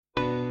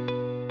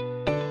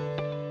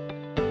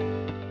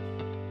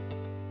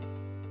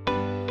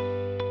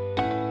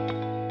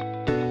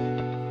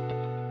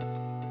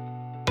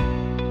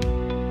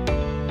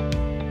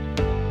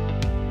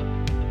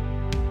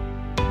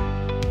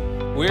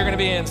We're going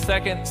to be in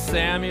 2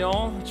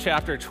 Samuel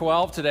chapter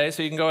 12 today,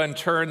 so you can go ahead and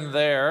turn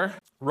there.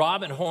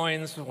 Robin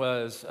Hoynes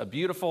was a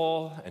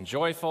beautiful and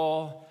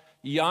joyful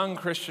young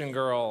Christian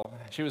girl.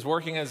 She was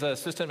working as an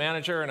assistant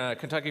manager in a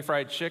Kentucky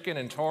Fried Chicken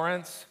in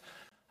Torrance.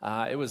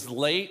 It was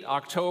late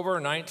October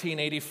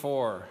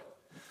 1984.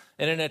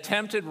 In an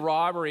attempted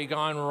robbery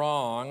gone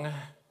wrong,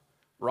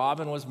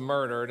 Robin was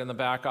murdered in the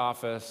back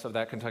office of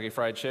that Kentucky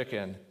Fried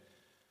Chicken.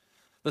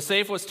 The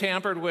safe was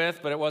tampered with,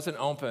 but it wasn't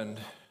opened.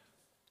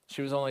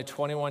 She was only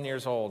 21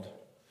 years old.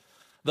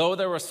 Though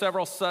there were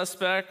several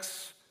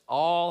suspects,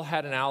 all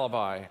had an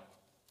alibi,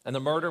 and the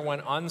murder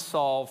went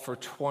unsolved for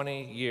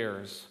 20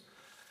 years.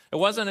 It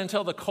wasn't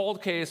until the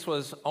cold case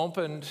was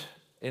opened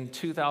in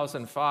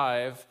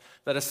 2005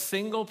 that a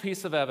single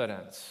piece of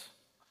evidence,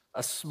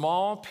 a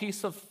small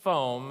piece of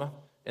foam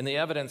in the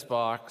evidence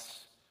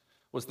box,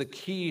 was the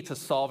key to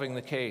solving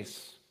the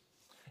case.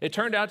 It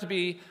turned out to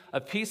be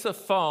a piece of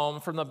foam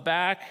from the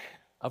back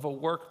of a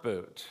work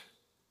boot.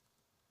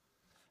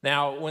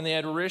 Now, when they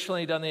had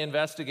originally done the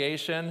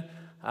investigation,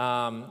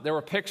 there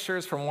were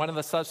pictures from one of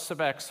the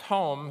suspects'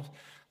 homes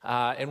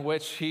in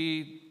which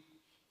he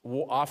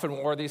often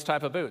wore these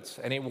type of boots,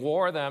 and he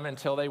wore them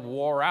until they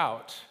wore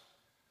out.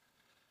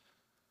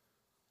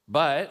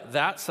 But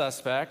that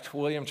suspect,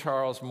 William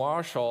Charles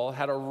Marshall,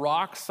 had a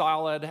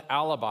rock-solid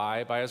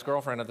alibi by his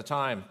girlfriend at the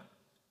time.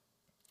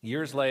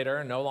 Years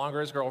later, no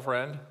longer his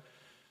girlfriend,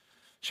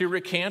 she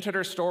recanted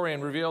her story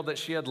and revealed that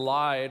she had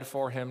lied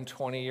for him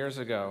 20 years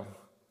ago.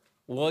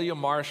 William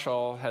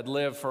Marshall had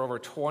lived for over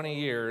 20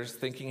 years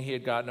thinking he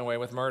had gotten away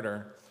with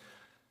murder.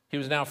 He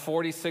was now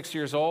 46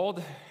 years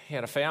old. He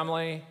had a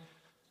family.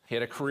 He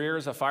had a career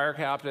as a fire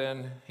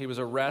captain. He was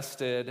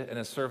arrested and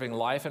is serving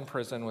life in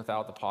prison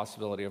without the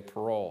possibility of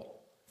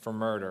parole for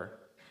murder.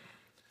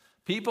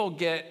 People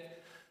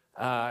get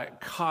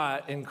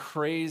caught in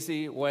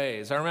crazy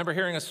ways. I remember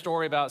hearing a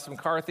story about some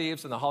car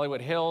thieves in the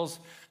Hollywood Hills.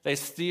 They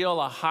steal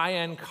a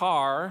high-end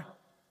car,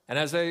 and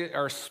as they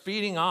are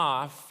speeding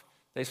off,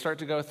 they start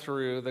to go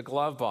through the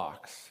glove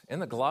box. In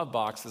the glove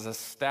box is a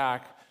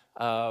stack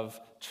of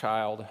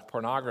child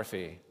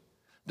pornography.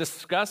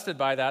 Disgusted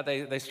by that,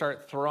 they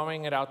start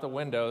throwing it out the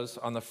windows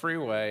on the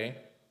freeway.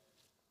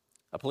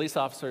 A police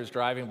officer is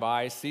driving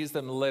by, sees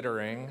them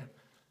littering,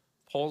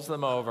 pulls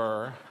them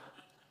over.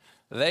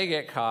 They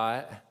get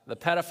caught. The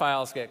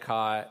pedophiles get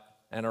caught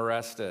and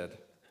arrested.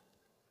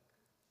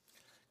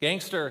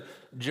 Gangster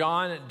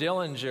John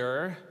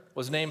Dillinger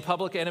was named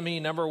public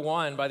enemy number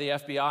 1 by the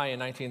FBI in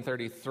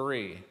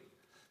 1933.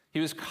 He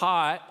was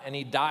caught and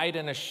he died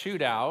in a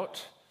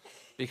shootout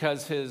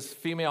because his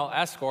female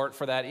escort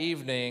for that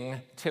evening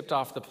tipped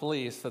off the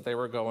police that they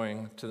were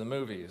going to the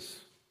movies.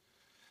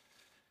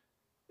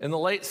 In the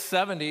late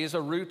 70s,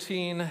 a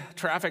routine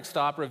traffic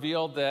stop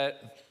revealed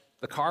that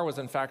the car was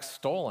in fact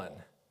stolen.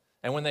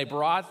 And when they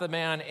brought the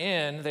man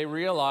in, they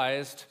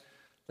realized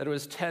that it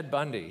was Ted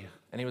Bundy,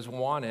 and he was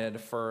wanted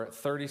for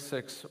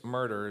 36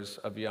 murders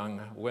of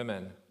young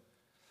women.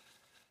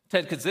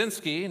 Ted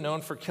Kaczynski,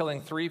 known for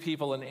killing 3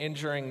 people and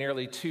injuring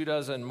nearly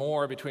 24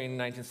 more between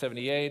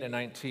 1978 and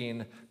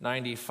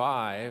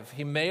 1995,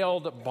 he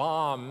mailed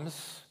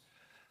bombs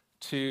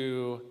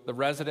to the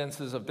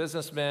residences of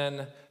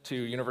businessmen, to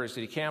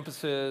university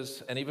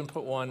campuses, and even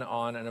put one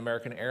on an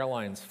American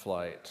Airlines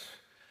flight.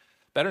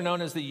 Better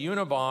known as the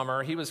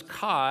Unabomber, he was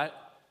caught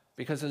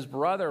because his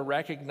brother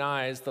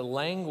recognized the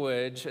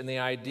language and the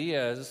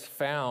ideas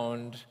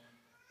found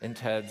in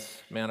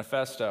Ted's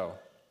manifesto.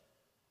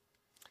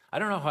 I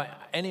don't know how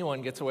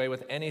anyone gets away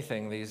with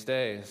anything these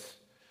days.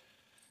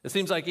 It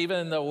seems like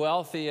even the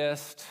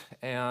wealthiest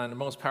and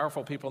most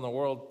powerful people in the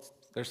world,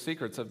 their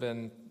secrets have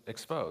been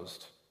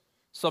exposed.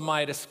 Some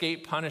might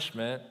escape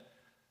punishment,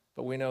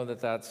 but we know that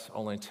that's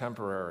only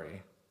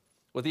temporary.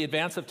 With the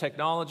advance of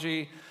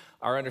technology,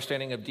 our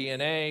understanding of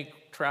DNA,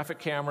 traffic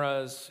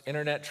cameras,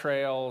 internet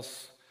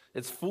trails,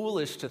 it's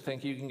foolish to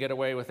think you can get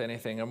away with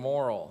anything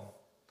immoral.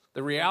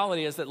 The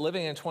reality is that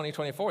living in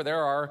 2024,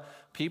 there are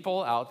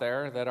people out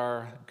there that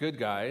are good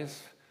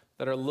guys,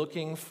 that are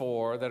looking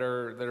for, that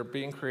are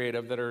being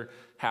creative, that are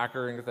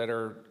hackering, that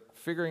are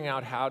figuring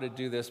out how to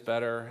do this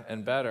better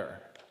and better.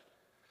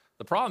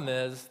 The problem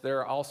is there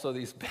are also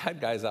these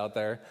bad guys out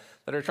there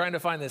that are trying to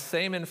find the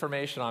same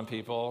information on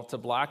people to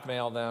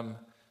blackmail them,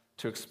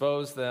 to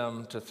expose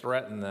them, to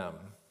threaten them.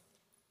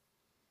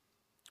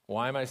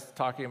 Why am I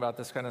talking about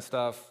this kind of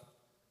stuff?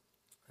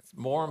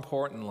 More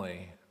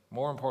importantly,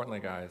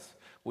 guys,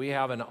 we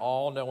have an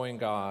all-knowing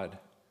God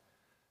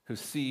who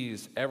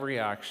sees every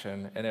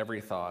action and every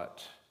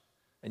thought,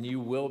 and you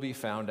will be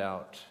found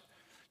out.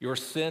 Your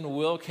sin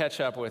will catch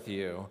up with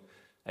you,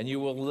 and you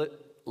will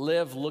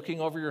live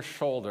looking over your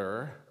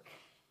shoulder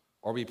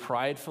or be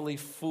pridefully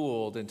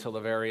fooled until the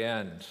very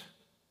end.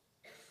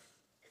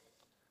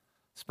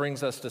 This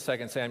brings us to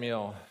 2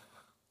 Samuel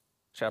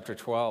chapter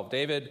 12.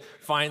 David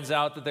finds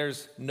out that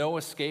there's no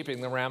escaping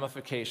the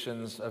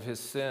ramifications of his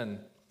sin.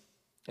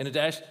 In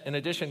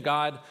addition,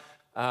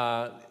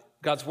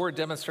 God's word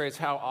demonstrates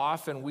how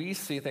often we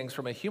see things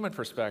from a human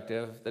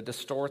perspective that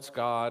distorts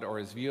God or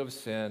his view of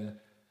sin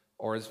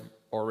or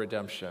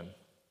redemption.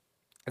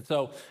 And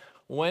so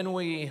when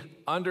we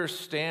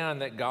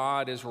understand that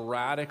God is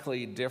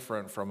radically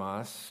different from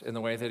us in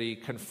the way that he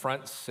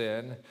confronts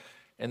sin,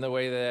 in the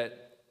way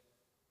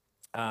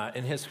that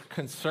in his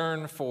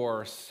concern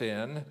for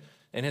sin,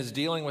 in his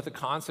dealing with the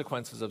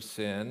consequences of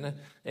sin,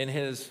 in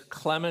his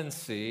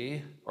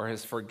clemency or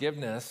his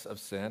forgiveness of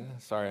sin,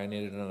 sorry, I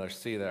needed another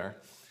C there,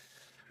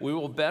 we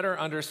will better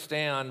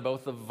understand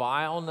both the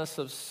vileness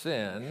of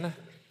sin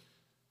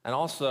and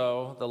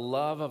also the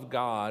love of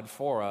God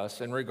for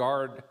us in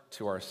regard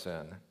to our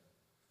sin.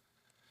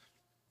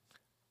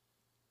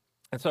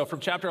 And so from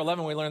chapter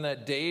 11, we learn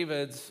that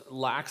David's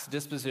lax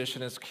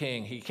disposition as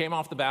king. He came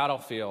off the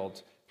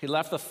battlefield. He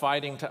left the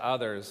fighting to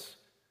others,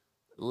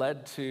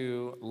 led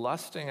to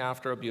lusting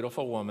after a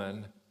beautiful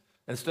woman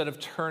instead of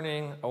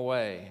turning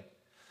away,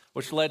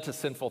 which led to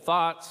sinful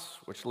thoughts,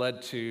 which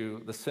led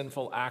to the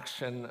sinful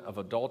action of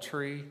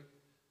adultery.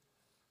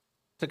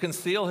 To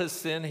conceal his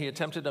sin, he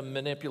attempted to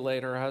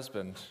manipulate her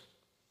husband.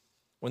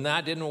 When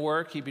that didn't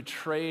work, he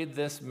betrayed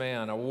this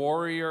man, a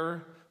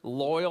warrior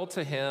loyal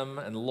to him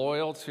and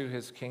loyal to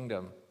his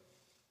kingdom.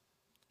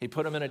 He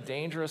put him in a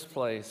dangerous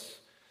place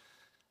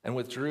and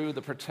withdrew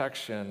the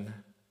protection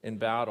in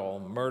battle,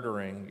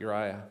 murdering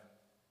Uriah.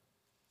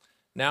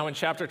 Now in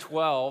chapter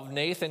 12,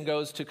 Nathan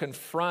goes to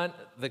confront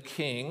the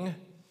king,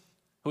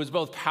 who is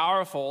both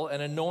powerful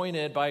and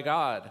anointed by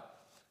God.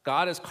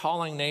 God is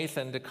calling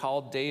Nathan to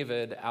call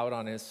David out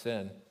on his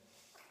sin.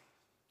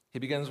 He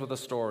begins with a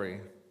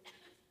story.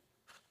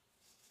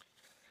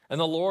 And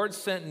the Lord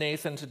sent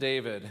Nathan to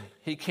David.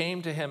 He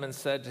came to him and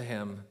said to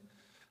him,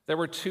 "There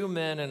were two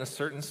men in a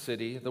certain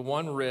city, the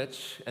one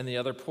rich and the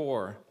other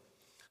poor.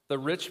 The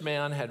rich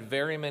man had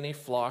very many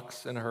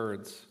flocks and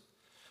herds,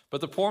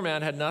 but the poor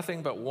man had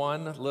nothing but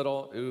one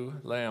little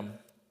ewe lamb,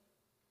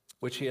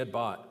 which he had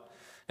bought.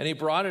 And he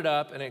brought it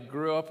up, and it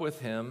grew up with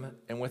him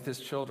and with his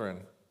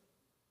children.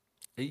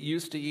 It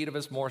used to eat of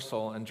his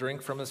morsel and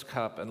drink from his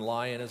cup and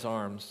lie in his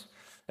arms,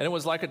 and it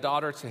was like a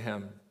daughter to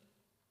him.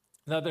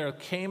 Now there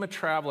came a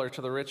traveler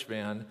to the rich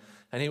man,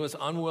 and he was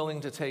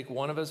unwilling to take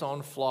one of his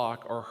own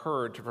flock or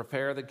herd to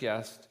prepare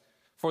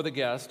for the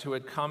guest who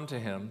had come to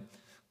him.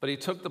 But he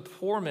took the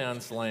poor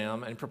man's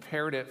lamb and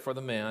prepared it for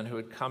the man who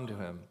had come to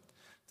him.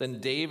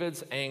 Then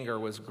David's anger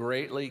was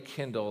greatly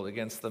kindled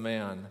against the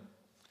man."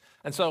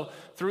 And so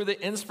through the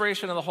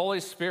inspiration of the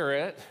Holy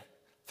Spirit,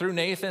 through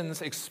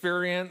Nathan's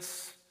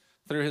experience,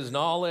 through his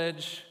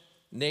knowledge,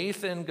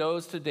 Nathan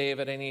goes to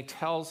David and he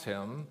tells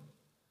him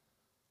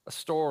a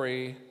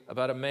story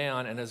about a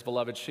man and his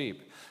beloved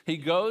sheep. He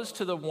goes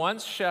to the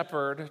once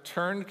shepherd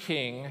turned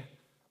king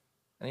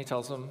and he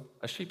tells him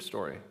a sheep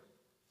story.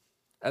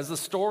 As the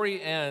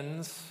story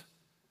ends,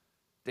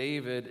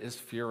 David is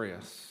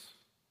furious.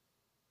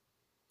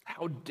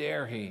 How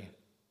dare he?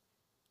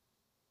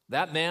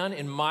 That man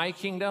in my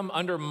kingdom,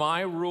 under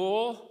my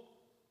rule?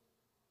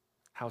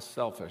 How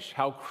selfish,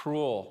 how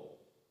cruel.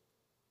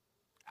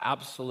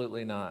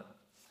 Absolutely not.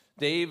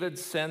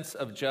 David's sense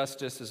of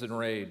justice is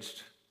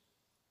enraged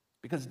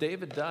because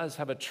David does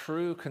have a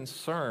true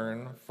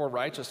concern for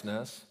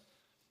righteousness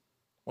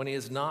when he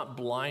is not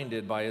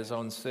blinded by his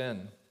own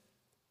sin.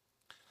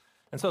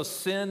 And so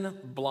sin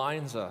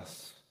blinds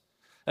us.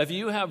 If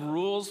you have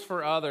rules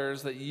for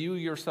others that you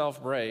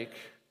yourself break,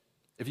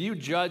 if you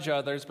judge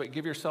others but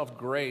give yourself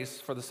grace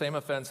for the same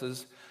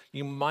offenses,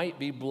 you might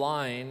be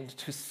blind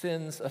to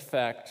sin's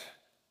effect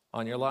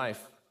on your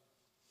life.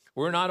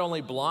 We're not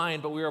only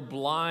blind, but we are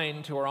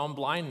blind to our own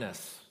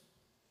blindness.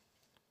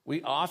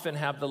 We often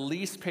have the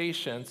least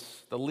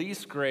patience, the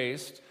least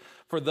grace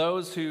for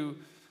those who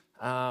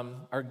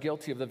are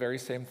guilty of the very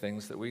same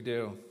things that we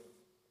do.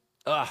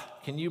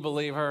 Can you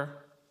believe her?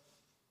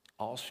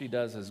 All she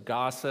does is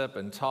gossip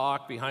and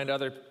talk behind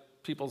other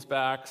people's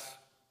backs.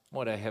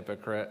 What a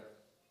hypocrite.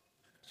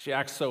 She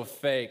acts so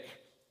fake.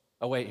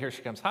 Oh, wait, here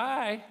she comes.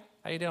 Hi,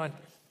 how you doing?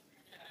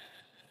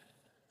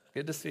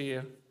 Good to see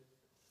you.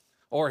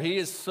 Or he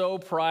is so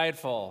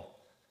prideful.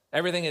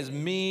 Everything is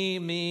me,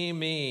 me,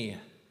 me.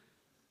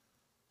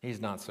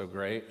 He's not so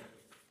great.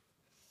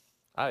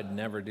 I'd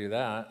never do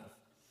that.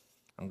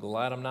 I'm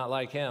glad I'm not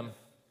like him.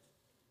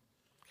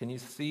 Can you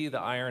see the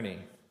irony?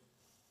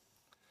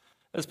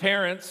 As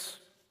parents,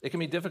 it can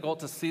be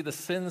difficult to see the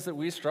sins that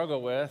we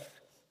struggle with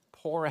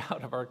pour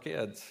out of our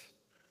kids.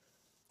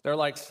 They're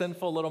like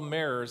sinful little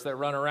mirrors that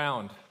run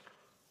around.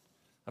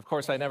 Of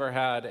course, I never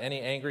had any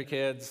angry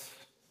kids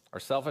or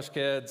selfish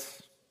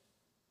kids.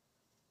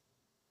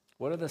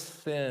 What are the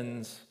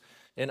sins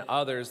in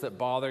others that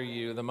bother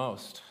you the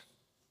most,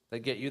 that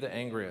get you the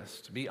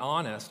angriest? Be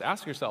honest.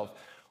 Ask yourself,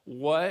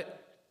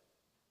 what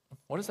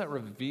does that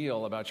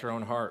reveal about your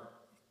own heart?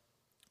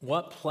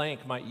 What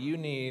plank might you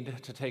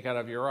need to take out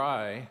of your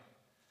eye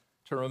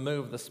to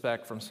remove the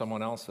speck from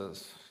someone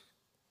else's?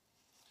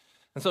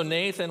 And so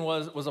Nathan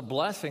was a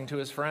blessing to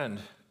his friend.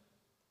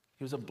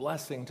 He was a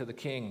blessing to the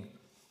king.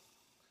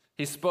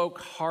 He spoke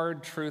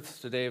hard truths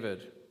to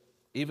David,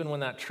 even when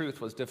that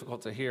truth was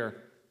difficult to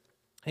hear.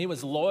 He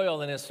was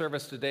loyal in his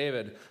service to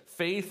David,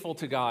 faithful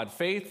to God,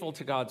 faithful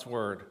to God's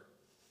word.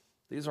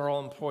 These are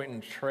all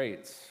important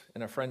traits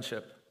in a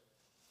friendship.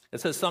 It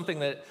says something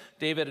that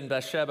David and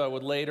Bathsheba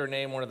would later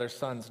name one of their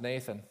sons,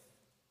 Nathan.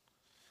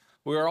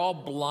 We are all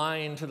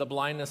blind to the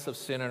blindness of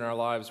sin in our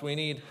lives. We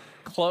need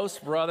close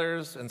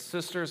brothers and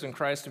sisters in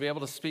Christ to be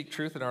able to speak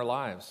truth in our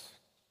lives.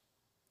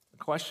 The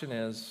question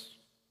is,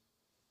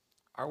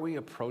 are we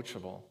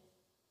approachable?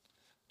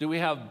 Do we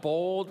have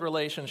bold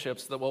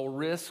relationships that will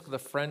risk the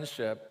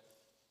friendship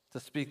to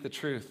speak the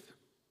truth,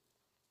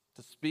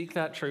 to speak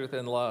that truth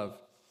in love?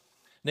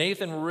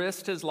 Nathan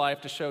risked his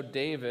life to show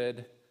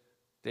David's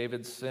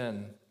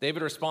sin.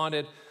 David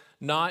responded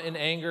not in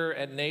anger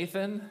at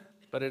Nathan,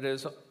 but at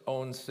his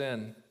own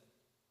sin.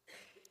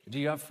 Do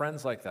you have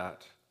friends like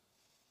that?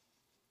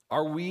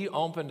 Are we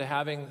open to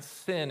having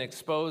sin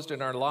exposed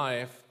in our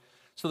life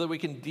so that we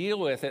can deal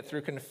with it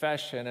through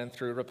confession and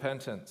through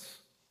repentance?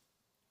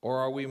 Or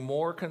are we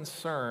more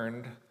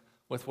concerned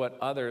with what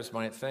others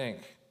might think?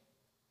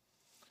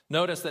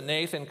 Notice that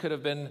Nathan could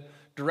have been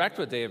direct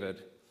with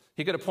David.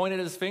 He could have pointed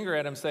his finger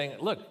at him saying,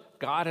 look,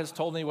 God has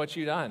told me what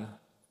you've done.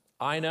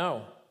 I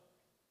know.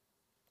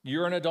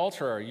 You're an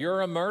adulterer.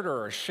 You're a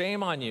murderer.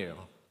 Shame on you.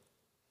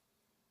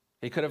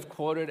 He could have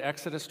quoted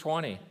Exodus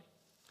 20.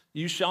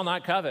 You shall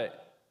not covet.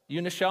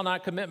 You shall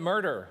not commit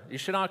murder. You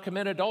shall not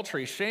commit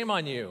adultery. Shame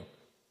on you.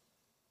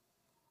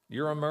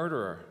 You're a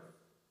murderer.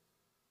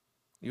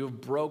 You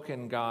have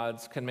broken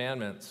God's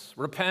commandments.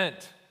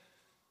 Repent.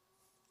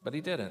 But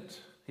he didn't.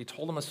 He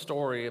told him a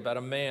story about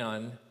a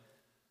man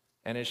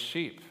and his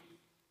sheep.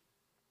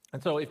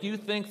 And so if you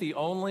think the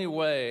only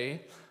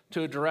way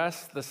to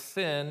address the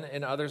sin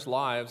in others'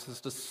 lives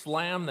is to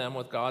slam them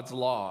with God's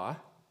law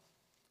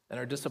and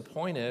are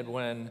disappointed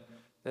when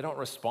they don't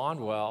respond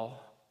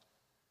well,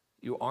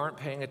 you aren't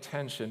paying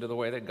attention to the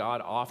way that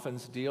God often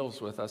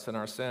deals with us in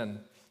our sin,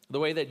 the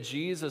way that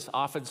Jesus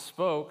often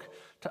spoke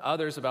to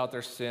others about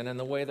their sin, and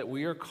the way that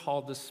we are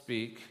called to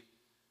speak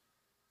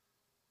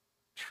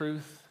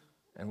truth,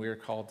 and we are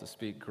called to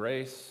speak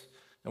grace,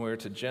 and we are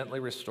to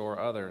gently restore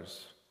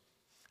others.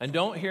 And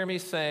don't hear me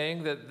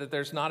saying that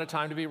there's not a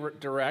time to be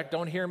direct.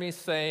 Don't hear me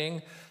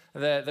saying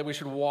that we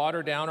should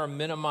water down or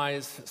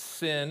minimize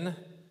sin.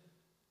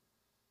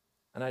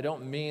 And I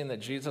don't mean that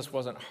Jesus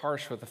wasn't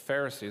harsh with the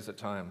Pharisees at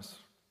times.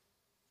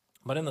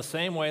 But in the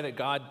same way that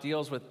God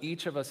deals with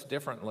each of us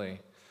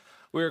differently,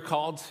 we are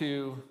called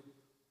to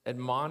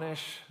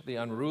admonish the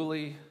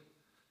unruly,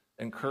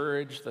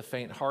 encourage the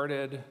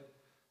faint-hearted,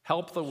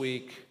 help the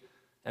weak,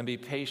 and be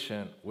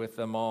patient with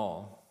them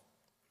all.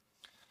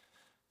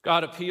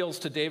 God appeals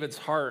to David's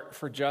heart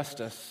for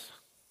justice.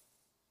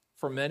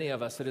 For many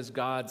of us, it is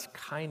God's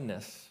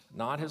kindness,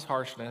 not his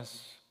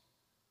harshness,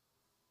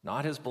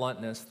 not his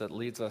bluntness, that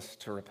leads us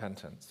to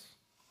repentance.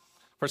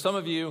 For some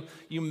of you,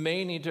 you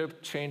may need to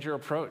change your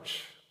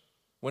approach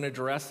when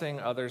addressing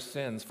others'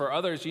 sins. For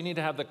others, you need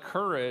to have the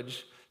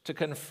courage to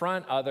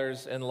confront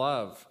others in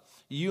love.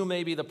 You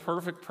may be the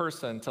perfect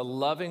person to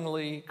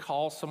lovingly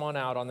call someone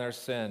out on their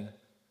sin,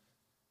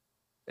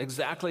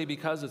 exactly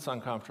because it's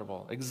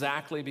uncomfortable,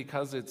 exactly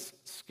because it's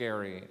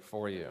scary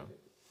for you.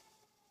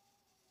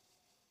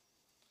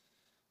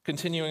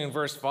 Continuing in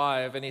verse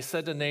 5, and he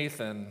said to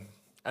Nathan,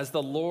 as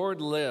the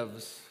Lord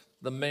lives,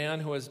 the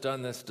man who has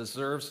done this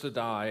deserves to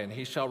die, and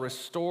he shall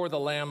restore the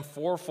lamb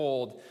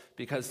fourfold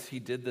because he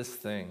did this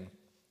thing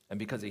and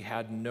because he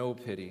had no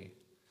pity.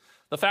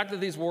 The fact that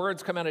these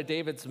words come out of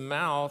David's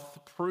mouth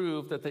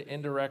proved that the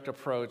indirect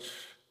approach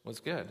was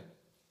good.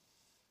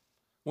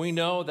 We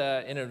know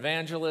that in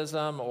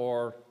evangelism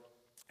or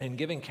in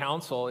giving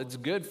counsel, it's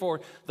good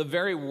for the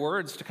very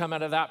words to come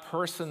out of that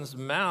person's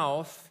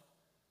mouth,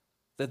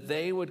 that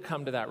they would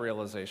come to that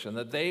realization,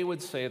 that they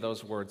would say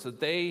those words,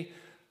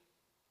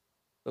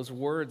 those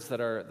words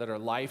that are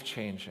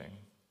life-changing,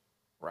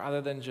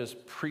 rather than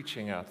just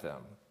preaching at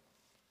them.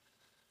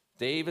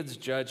 David's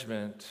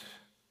judgment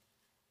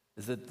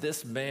is that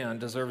this man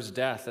deserves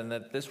death and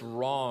that this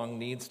wrong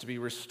needs to be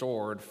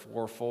restored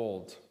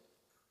fourfold.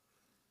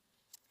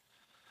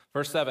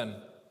 Verse 7,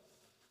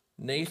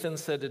 Nathan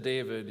said to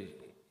David,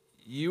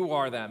 you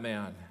are that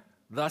man.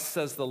 Thus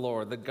says the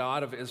Lord, the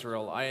God of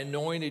Israel, I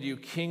anointed you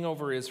king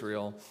over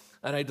Israel,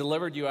 and I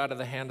delivered you out of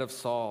the hand of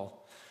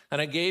Saul. And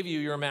I gave you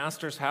your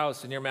master's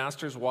house and your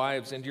master's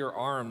wives into your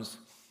arms,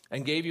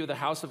 and gave you the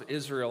house of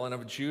Israel and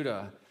of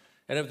Judah.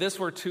 And if this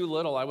were too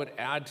little, I would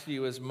add to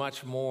you as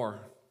much more.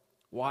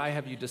 Why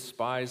have you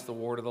despised the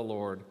word of the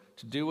Lord,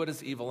 to do what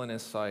is evil in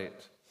his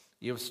sight?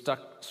 You have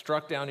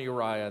struck down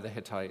Uriah the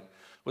Hittite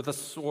with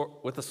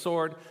a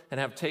sword, and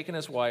have taken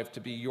his wife to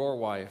be your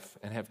wife,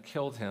 and have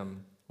killed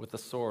him with the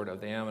sword of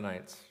the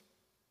Ammonites.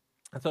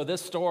 And so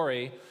this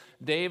story,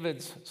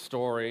 David's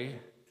story,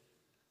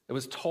 it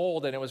was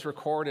told and it was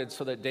recorded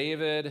so that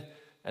David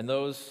and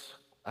those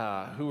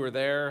who were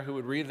there, who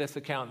would read this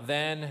account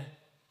then,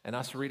 and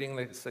us reading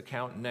this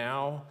account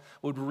now,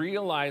 would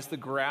realize the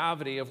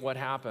gravity of what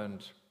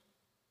happened.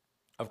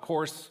 Of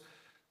course,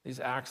 these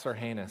acts are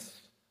heinous.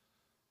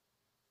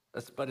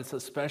 But it's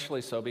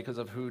especially so because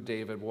of who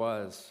David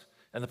was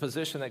and the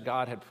position that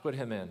God had put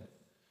him in.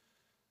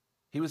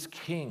 He was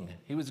king.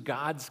 He was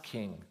God's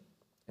king.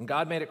 And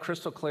God made it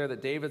crystal clear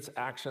that David's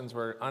actions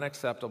were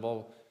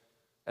unacceptable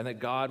and that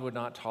God would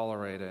not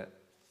tolerate it.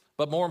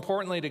 But more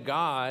importantly to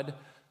God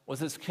was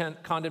his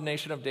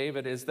condemnation of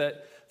David is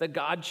that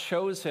God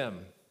chose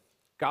him.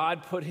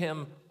 God put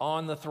him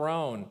on the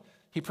throne.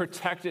 He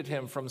protected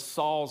him from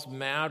Saul's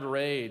mad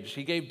rage.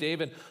 He gave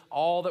David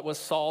all that was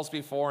Saul's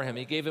before him.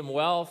 He gave him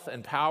wealth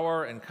and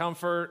power and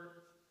comfort.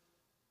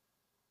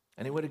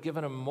 And he would have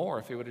given him more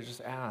if he would have just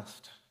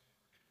asked.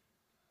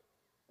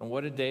 And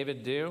what did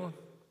David do?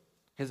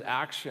 His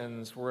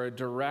actions were a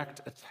direct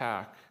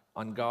attack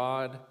on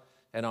God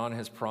and on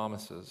his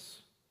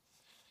promises.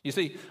 You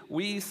see,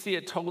 we see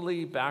it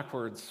totally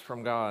backwards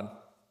from God.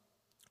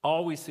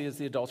 All we see is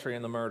the adultery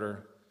and the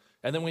murder.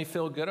 And then we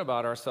feel good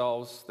about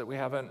ourselves that we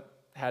haven't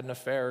had an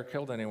affair or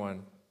killed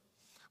anyone.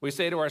 We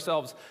say to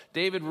ourselves,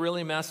 David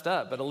really messed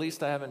up, but at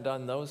least I haven't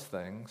done those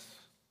things.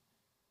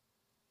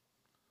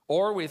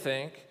 Or we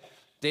think,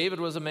 David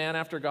was a man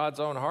after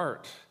God's own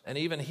heart, and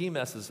even he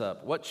messes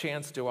up. What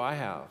chance do I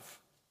have?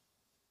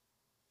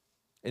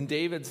 In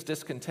David's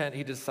discontent,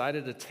 he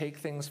decided to take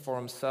things for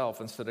himself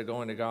instead of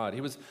going to God.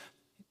 He was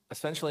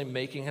essentially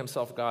making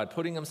himself God,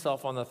 putting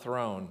himself on the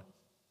throne.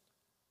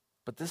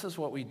 But this is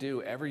what we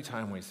do every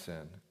time we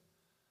sin.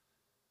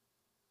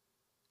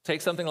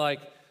 Take something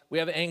like we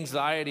have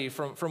anxiety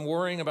from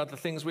worrying about the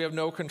things we have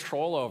no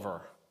control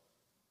over.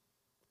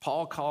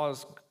 Paul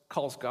calls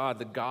God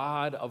the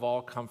God of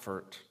all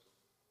comfort.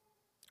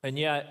 And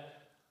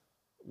yet,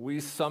 we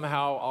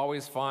somehow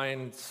always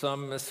find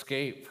some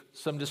escape,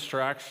 some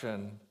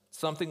distraction,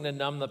 something to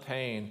numb the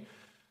pain,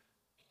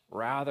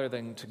 rather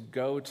than to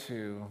go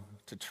to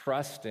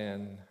trust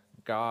in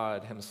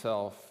God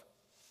himself.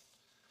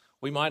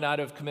 We might not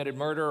have committed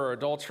murder or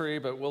adultery,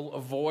 but we'll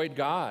avoid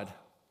God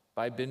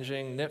by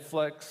binging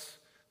Netflix,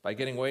 by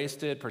getting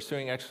wasted,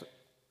 pursuing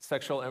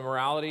sexual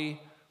immorality,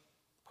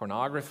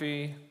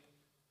 pornography.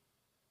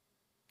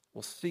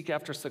 We'll seek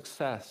after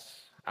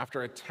success,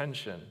 after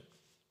attention,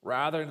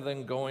 rather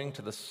than going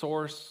to the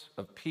source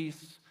of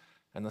peace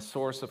and the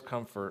source of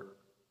comfort.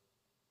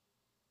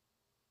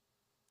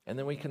 And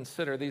then we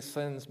consider these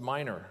sins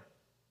minor.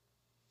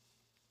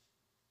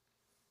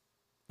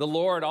 The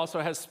Lord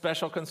also has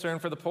special concern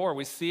for the poor.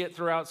 We see it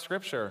throughout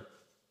Scripture.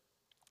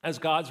 As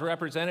God's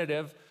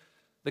representative,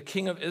 the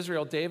king of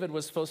Israel, David,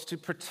 was supposed to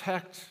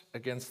protect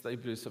against the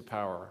abuse of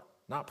power,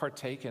 not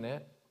partake in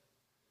it.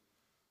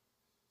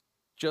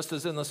 Just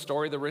as in the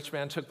story, the rich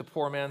man took the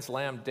poor man's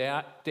lamb,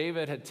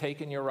 David had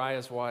taken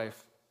Uriah's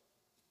wife,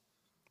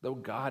 though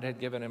God had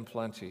given him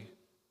plenty.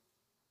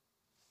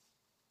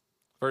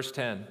 Verse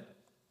 10,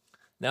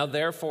 now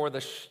therefore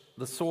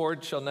the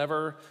sword shall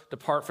never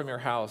depart from your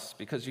house,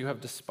 because you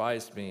have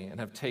despised me and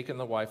have taken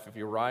the wife of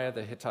Uriah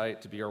the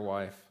Hittite to be your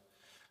wife.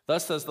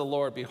 Thus says the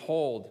Lord,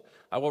 behold,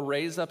 I will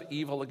raise up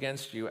evil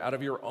against you out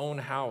of your own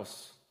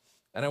house,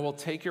 and I will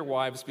take your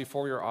wives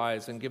before your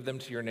eyes and give them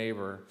to your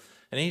neighbor.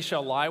 And he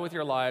shall lie with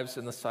your lives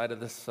in the sight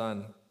of the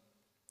sun.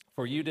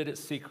 For you did it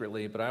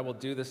secretly, but I will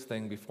do this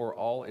thing before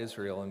all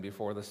Israel and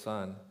before the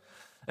sun.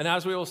 And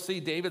as we will see,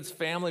 David's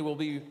family will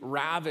be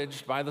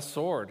ravaged by the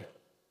sword.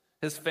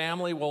 His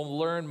family will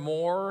learn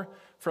more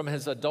from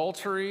his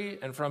adultery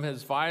and from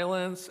his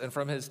violence and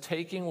from his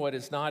taking what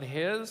is not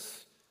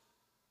his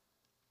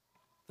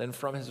than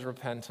from his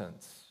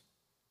repentance,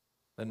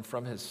 than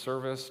from his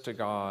service to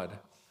God.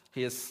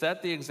 He has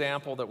set the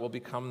example that will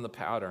become the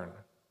pattern.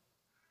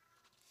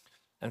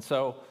 And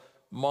so,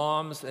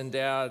 moms and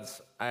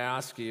dads, I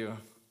ask you,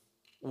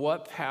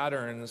 what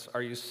patterns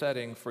are you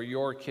setting for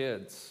your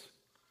kids?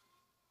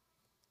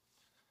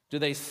 Do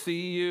they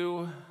see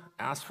you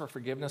ask for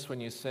forgiveness when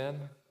you sin?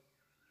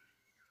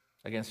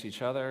 Against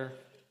each other?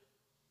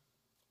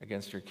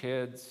 Against your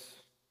kids?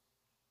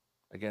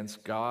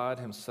 Against God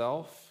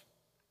himself?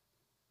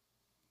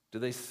 Do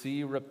they see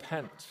you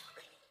repent?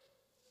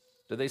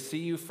 Do they see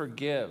you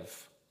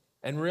forgive?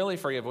 And really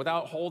forgive,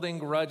 without holding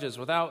grudges,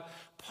 without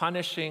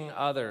punishing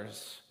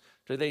others?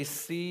 Do they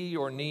see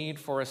your need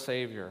for a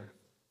Savior?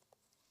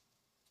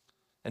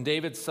 And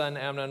David's son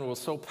Amnon will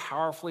so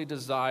powerfully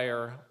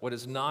desire what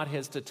is not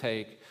his to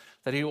take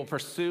that he will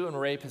pursue and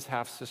rape his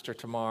half-sister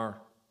Tamar.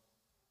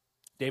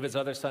 David's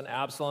other son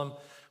Absalom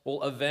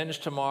will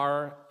avenge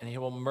Tamar, and he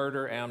will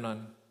murder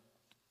Amnon.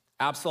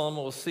 Absalom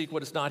will seek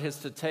what is not his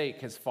to take,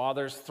 his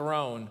father's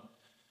throne.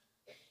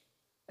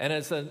 And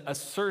as an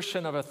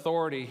assertion of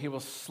authority, he will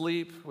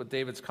sleep with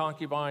David's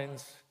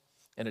concubines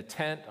in a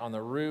tent on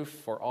the roof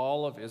for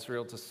all of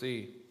Israel to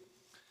see.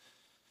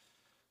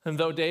 And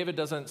though David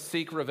doesn't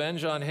seek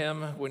revenge on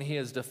him when he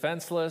is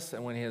defenseless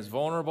and when he is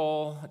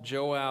vulnerable,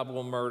 Joab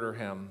will murder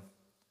him.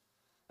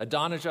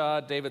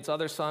 Adonijah, David's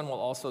other son, will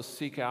also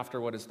seek after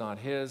what is not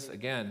his,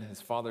 again,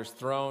 his father's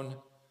throne,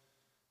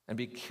 and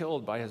be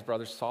killed by his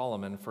brother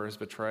Solomon for his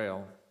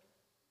betrayal.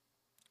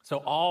 So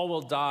all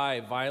will die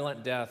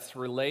violent deaths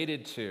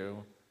related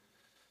to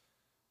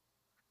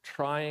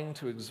trying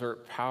to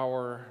exert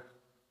power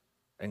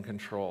and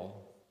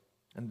control.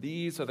 And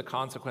these are the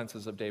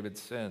consequences of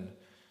David's sin,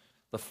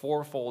 the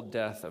fourfold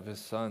death of his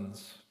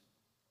sons.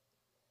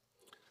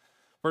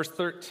 Verse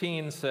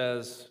 13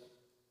 says,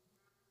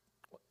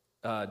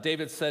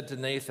 David said to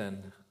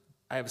Nathan,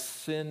 I have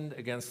sinned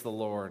against the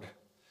Lord.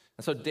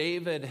 And so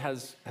David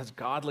has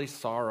godly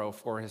sorrow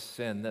for his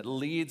sin that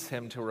leads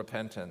him to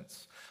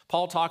repentance.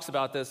 Paul talks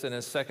about this in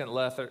his second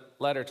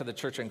letter to the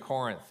church in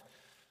Corinth,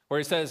 where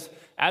he says,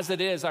 "As it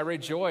is, I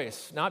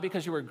rejoice, not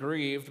because you were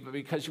grieved, but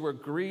because you were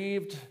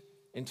grieved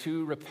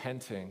into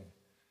repenting.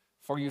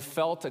 For you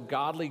felt a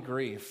godly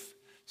grief,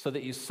 so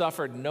that you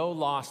suffered no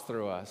loss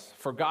through us.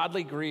 For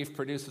godly grief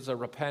produces a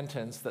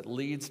repentance that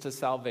leads to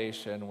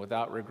salvation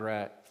without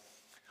regret,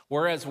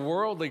 whereas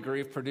worldly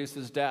grief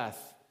produces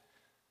death.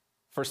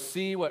 For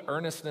see what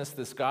earnestness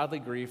this godly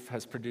grief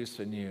has produced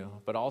in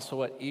you, but also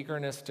what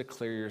eagerness to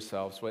clear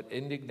yourselves, what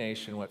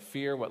indignation, what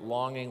fear, what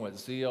longing, what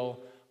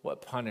zeal,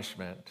 what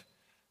punishment.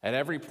 At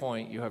every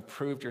point you have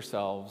proved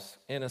yourselves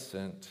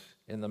innocent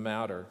in the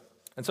matter."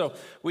 And so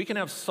we can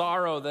have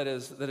sorrow that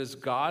is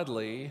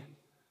godly,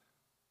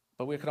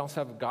 but we can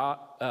also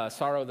have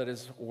sorrow that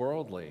is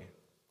worldly.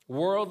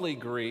 Worldly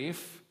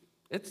grief,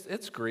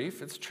 it's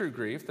grief, it's true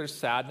grief. There's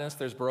sadness,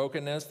 there's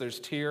brokenness, there's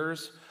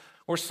tears.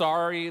 We're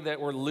sorry that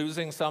we're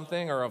losing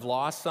something or have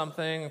lost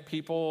something,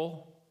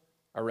 people,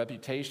 our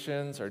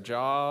reputations, our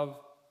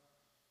job.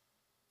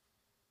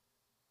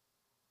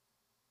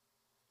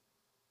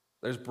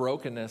 There's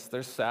brokenness,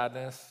 there's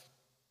sadness.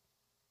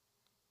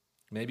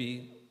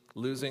 Maybe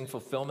losing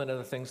fulfillment of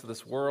the things of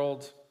this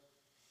world.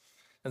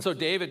 And so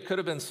David could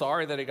have been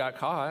sorry that he got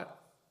caught.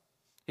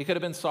 He could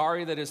have been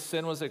sorry that his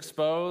sin was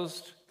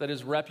exposed, that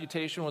his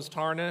reputation was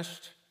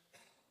tarnished,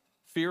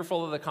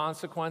 fearful of the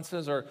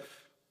consequences or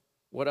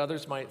what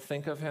others might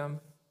think of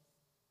him.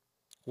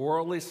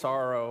 Worldly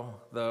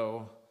sorrow,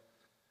 though,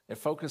 it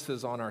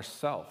focuses on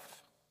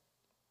ourself.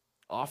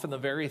 Often the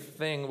very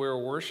thing we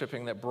were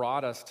worshiping that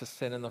brought us to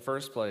sin in the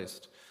first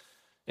place.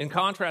 In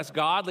contrast,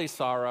 godly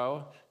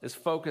sorrow is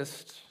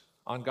focused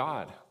on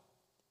God.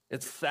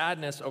 It's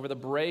sadness over the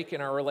break in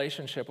our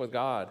relationship with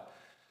God.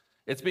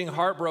 It's being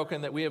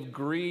heartbroken that we have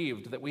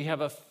grieved, that we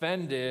have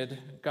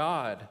offended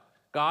God.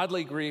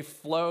 Godly grief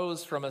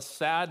flows from a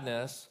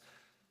sadness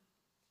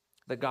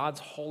that God's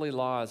holy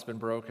law has been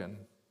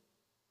broken.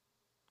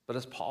 But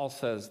as Paul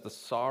says, the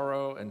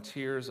sorrow and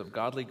tears of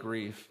godly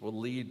grief will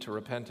lead to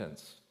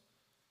repentance.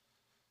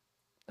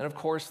 And of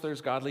course,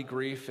 there's godly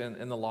grief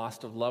in the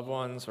loss of loved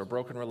ones or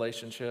broken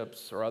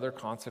relationships or other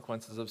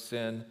consequences of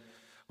sin.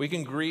 We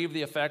can grieve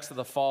the effects of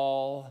the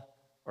fall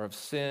or of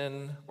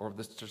sin or of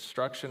the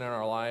destruction in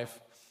our life.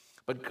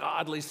 But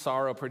godly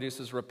sorrow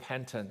produces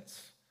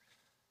repentance.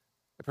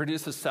 It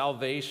produces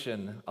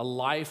salvation, a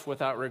life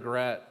without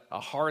regret, a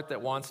heart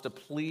that wants to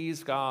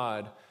please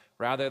God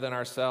rather than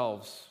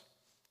ourselves.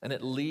 And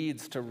it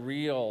leads to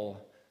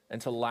real and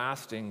to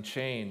lasting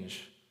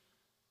change.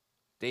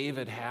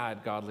 David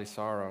had godly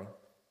sorrow.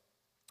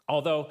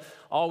 Although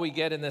all we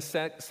get in this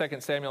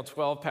 2 Samuel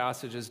 12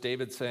 passage is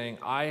David saying,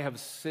 "I have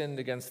sinned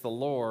against the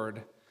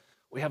Lord,"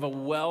 we have a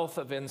wealth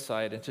of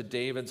insight into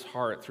David's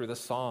heart through the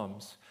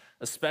Psalms,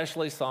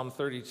 especially Psalm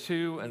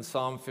 32 and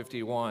Psalm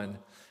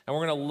 51. And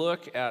we're going to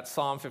look at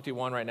Psalm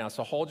 51 right now.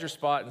 So hold your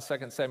spot in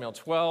 2 Samuel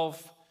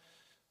 12,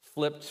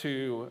 flip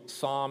to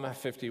Psalm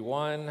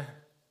 51,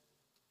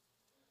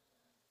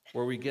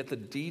 where we get the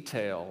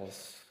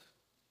details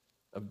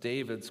of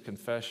David's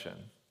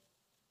confession.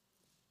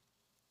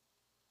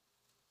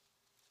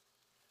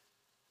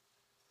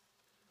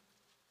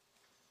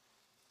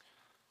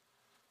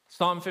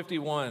 Psalm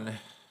 51,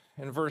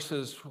 in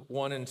verses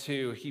 1 and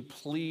 2, he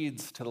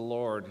pleads to the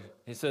Lord.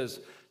 He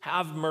says,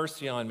 "Have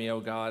mercy on me,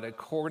 O God,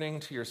 according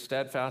to your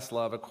steadfast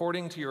love,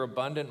 according to your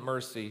abundant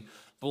mercy,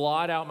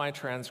 blot out my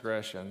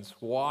transgressions,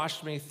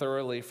 wash me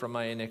thoroughly from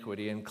my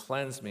iniquity, and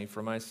cleanse me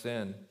from my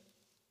sin."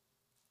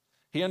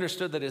 He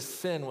understood that his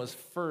sin was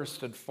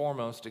first and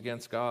foremost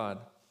against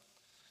God.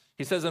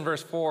 He says in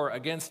verse 4,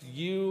 "Against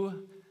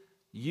you,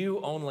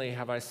 you only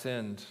have I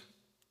sinned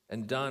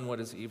and done what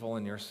is evil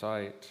in your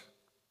sight."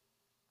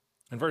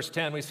 In verse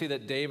 10, we see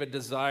that David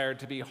desired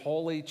to be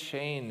wholly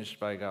changed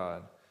by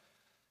God.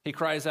 He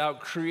cries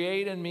out,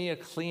 "Create in me a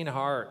clean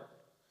heart,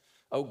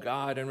 O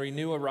God, and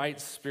renew a right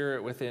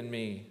spirit within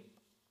me."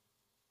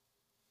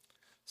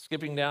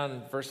 Skipping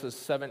down verses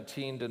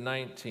 17 to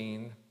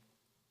 19,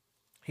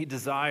 he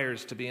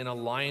desires to be in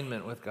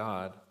alignment with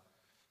God,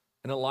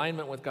 in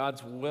alignment with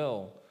God's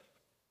will,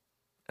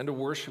 and to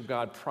worship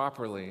God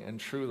properly and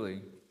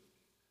truly.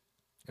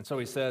 And so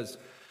he says,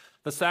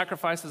 "The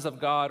sacrifices of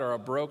God are a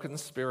broken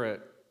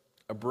spirit,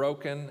 a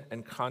broken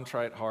and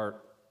contrite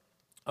heart.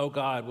 O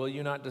God, will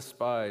you not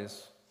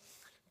despise?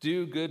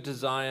 Do good to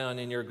Zion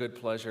in your good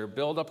pleasure.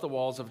 Build up the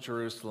walls of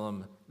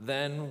Jerusalem.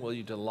 Then will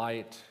you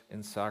delight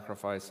in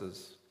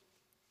sacrifices."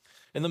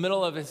 In the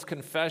middle of his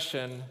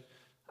confession,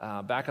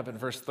 back up in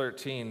verse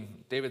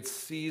 13, David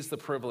sees the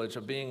privilege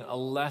of being a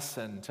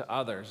lesson to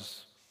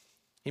others.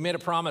 He made a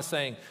promise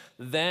saying,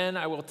 "Then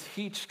I will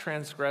teach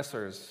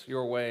transgressors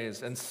your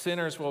ways, and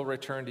sinners will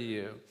return to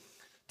you.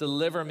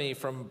 Deliver me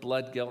from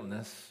blood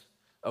guiltiness,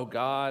 O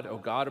God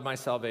of my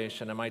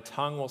salvation, and my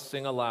tongue will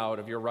sing aloud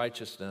of your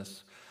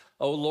righteousness.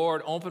 O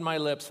Lord, open my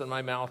lips, and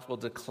my mouth will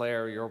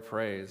declare your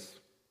praise."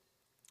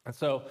 And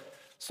so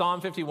Psalm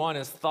 51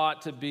 is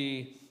thought to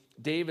be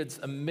David's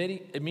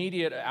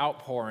immediate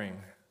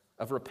outpouring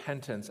of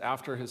repentance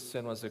after his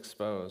sin was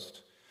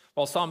exposed,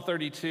 while Psalm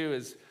 32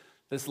 is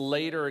this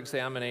later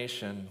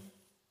examination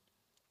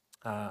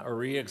or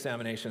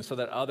re-examination so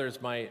that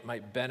others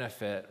might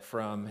benefit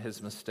from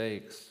his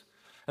mistakes.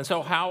 And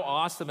so how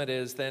awesome it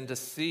is then to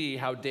see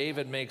how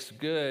David makes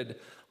good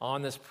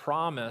on this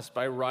promise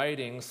by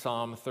writing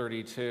Psalm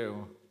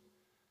 32.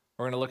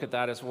 We're going to look at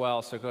that as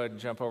well, so go ahead and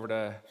jump over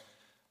to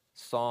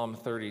Psalm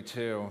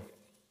 32.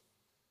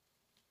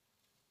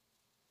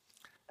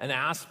 An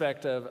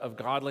aspect of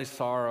godly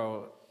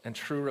sorrow and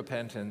true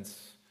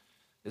repentance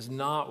is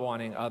not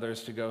wanting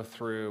others to go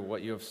through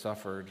what you have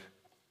suffered.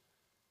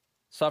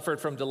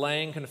 Suffered from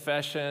delaying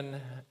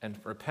confession and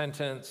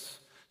repentance,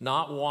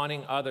 not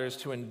wanting others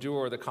to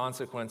endure the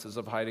consequences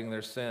of hiding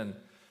their sin.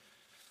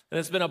 And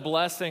it's been a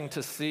blessing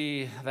to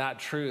see that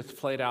truth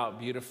played out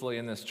beautifully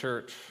in this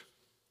church.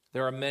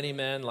 There are many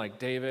men like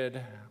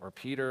David or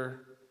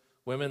Peter,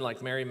 women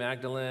like Mary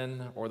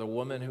Magdalene, or the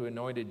woman who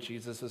anointed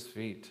Jesus'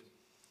 feet.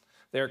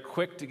 They are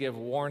quick to give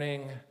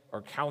warning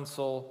or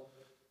counsel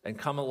and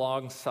come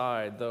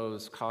alongside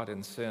those caught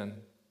in sin.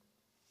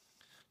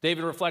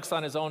 David reflects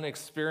on his own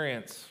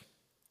experience.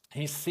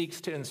 He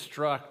seeks to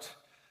instruct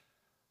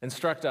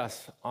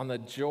us on the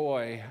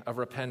joy of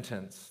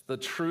repentance, the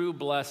true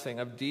blessing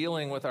of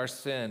dealing with our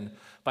sin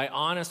by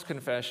honest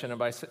confession and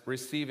by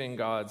receiving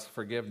God's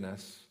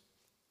forgiveness.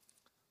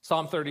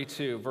 Psalm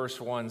 32,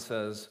 verse 1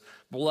 says,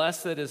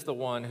 "Blessed is the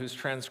one whose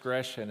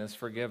transgression is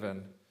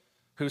forgiven,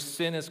 whose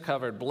sin is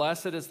covered.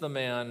 Blessed is the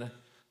man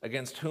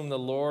against whom the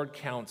Lord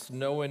counts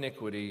no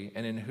iniquity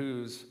and in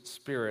whose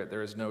spirit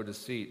there is no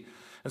deceit."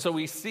 And so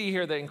we see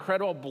here the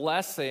incredible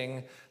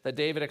blessing that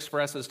David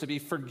expresses to be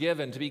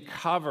forgiven, to be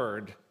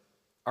covered,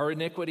 our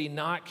iniquity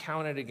not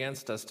counted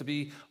against us, to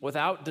be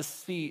without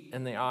deceit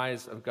in the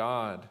eyes of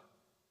God.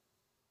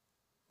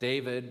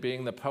 David,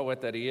 being the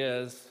poet that he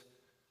is,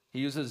 he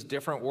uses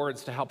different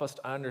words to help us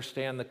to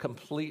understand the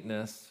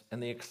completeness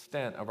and the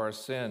extent of our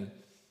sin.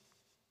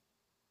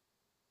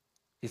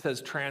 He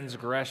says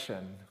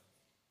transgression,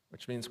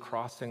 which means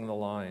crossing the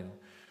line.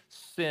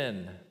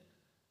 Sin,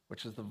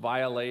 which is the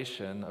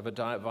violation of a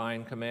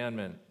divine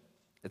commandment.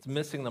 It's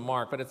missing the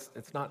mark, but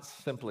it's not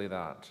simply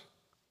that.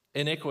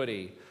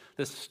 Iniquity,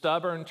 this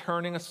stubborn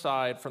turning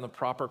aside from the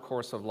proper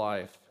course of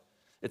life.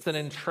 It's an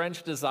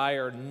entrenched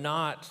desire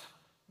not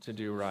to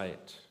do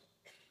right.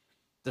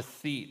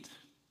 Deceit,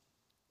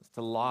 is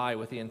to lie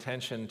with the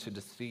intention to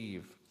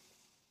deceive.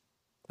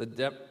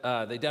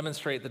 They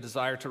demonstrate the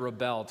desire to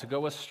rebel, to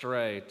go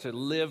astray, to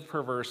live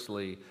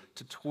perversely,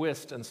 to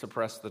twist and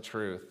suppress the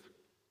truth.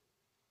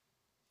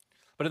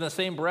 But in the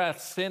same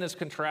breath, sin is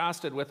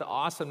contrasted with the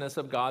awesomeness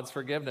of God's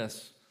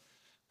forgiveness.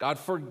 God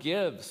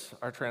forgives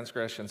our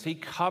transgressions. He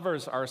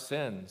covers our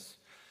sins.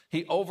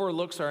 He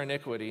overlooks our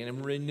iniquity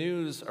and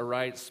renews a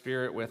right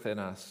spirit within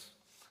us.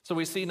 So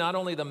we see not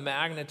only the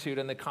magnitude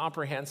and the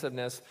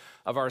comprehensiveness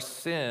of our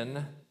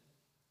sin,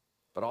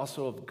 but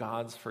also of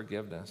God's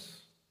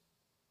forgiveness.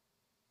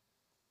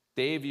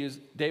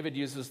 David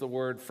uses the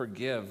word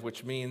forgive,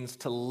 which means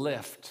to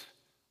lift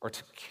or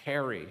to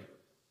carry.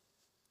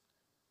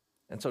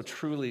 And so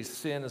truly,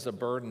 sin is a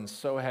burden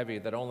so heavy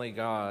that only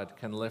God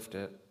can lift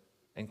it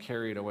and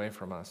carry it away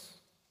from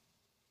us.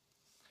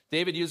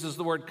 David uses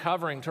the word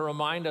covering to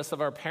remind us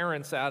of our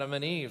parents, Adam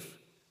and Eve.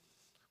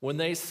 When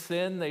they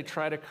sin, they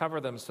try to cover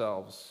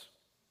themselves.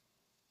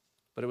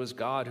 But it was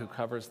God who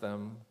covers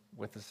them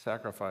with his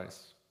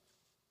sacrifice.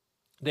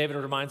 David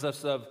reminds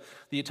us of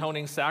the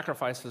atoning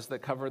sacrifices that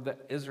covered the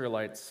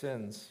Israelites'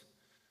 sins.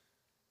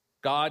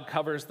 God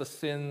covers the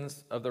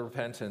sins of the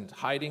repentant,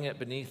 hiding it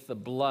beneath the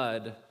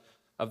blood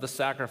of the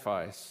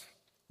sacrifice.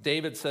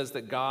 David says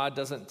that God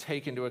doesn't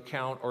take into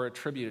account or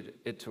attribute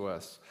it to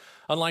us.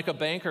 Unlike a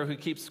banker who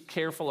keeps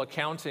careful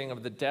accounting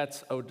of the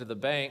debts owed to the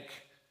bank,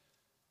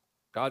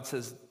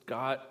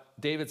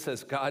 David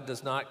says God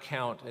does not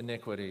count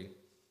iniquity.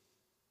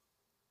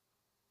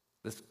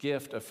 This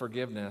gift of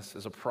forgiveness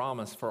is a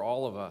promise for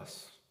all of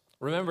us.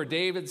 Remember,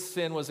 David's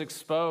sin was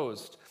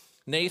exposed.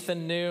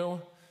 Nathan knew,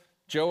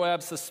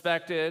 Joab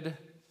suspected,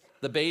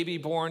 the baby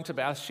born to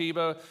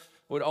Bathsheba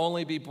would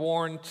only be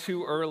born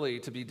too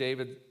early to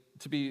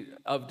be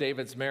of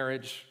David's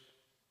marriage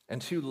and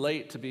too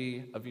late to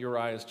be of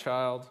Uriah's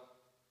child.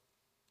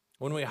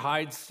 When we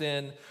hide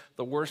sin,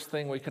 the worst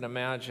thing we can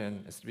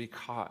imagine is to be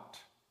caught.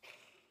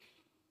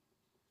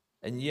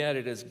 And yet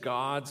it is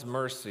God's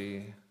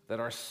mercy that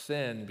our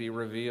sin be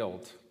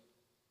revealed.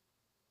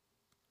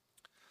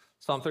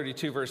 Psalm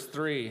 32, verse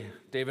 3,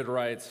 David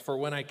writes, "For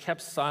when I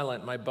kept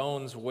silent, my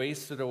bones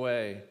wasted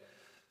away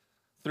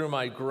through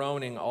my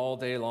groaning all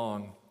day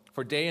long.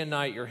 For day and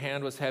night your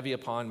hand was heavy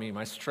upon me.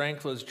 My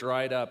strength was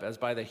dried up as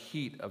by the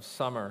heat of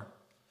summer."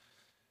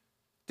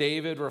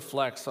 David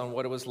reflects on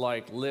what it was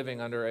like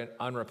living under an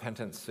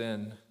unrepentant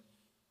sin.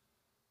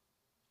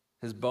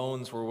 His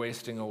bones were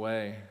wasting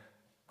away,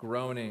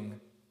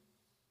 groaning.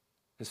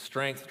 His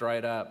strength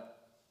dried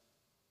up.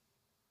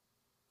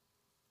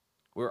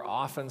 We're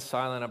often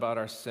silent about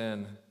our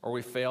sin, or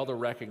we fail to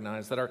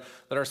recognize that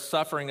our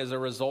suffering is a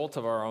result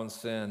of our own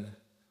sin.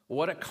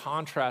 What a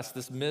contrast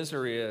this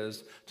misery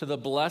is to the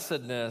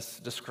blessedness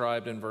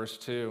described in verse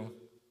 2.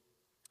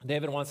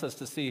 David wants us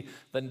to see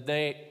the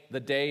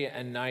day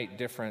and night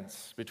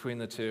difference between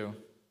the two,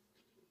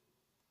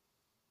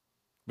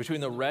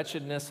 between the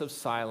wretchedness of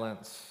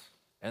silence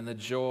and the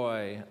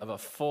joy of a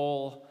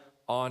full,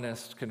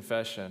 honest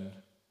confession.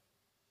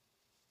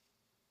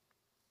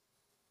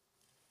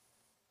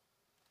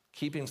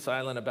 Keeping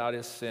silent about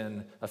his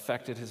sin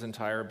affected his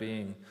entire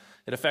being.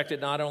 It affected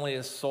not only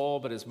his soul,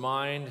 but his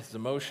mind, his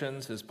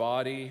emotions, his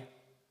body.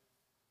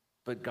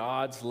 But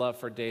God's love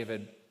for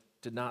David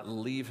did not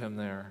leave him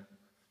there.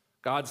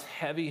 God's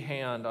heavy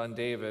hand on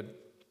David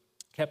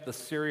kept the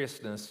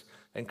seriousness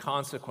and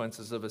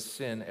consequences of his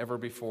sin ever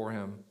before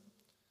him.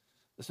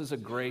 This is a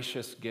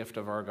gracious gift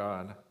of our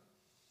God.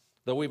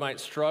 Though we might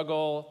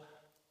struggle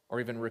or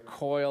even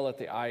recoil at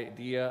the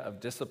idea of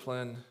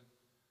discipline,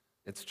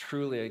 it's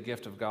truly a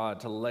gift of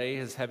God to lay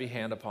his heavy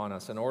hand upon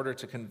us in order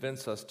to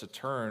convince us to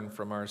turn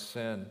from our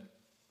sin.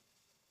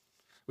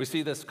 We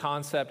see this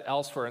concept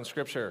elsewhere in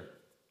Scripture.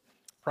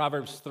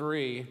 Proverbs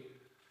 3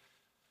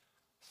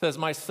 says,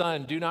 "My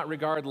son, do not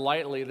regard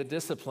lightly the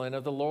discipline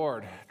of the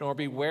Lord, nor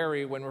be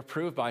wary when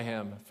reproved by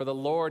him. For the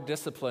Lord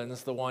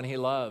disciplines the one he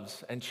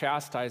loves and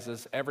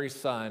chastises every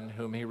son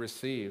whom he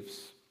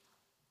receives."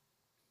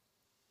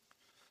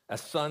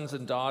 As sons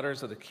and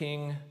daughters of the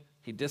King,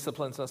 he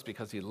disciplines us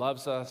because he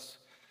loves us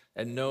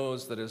and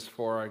knows that it is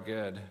for our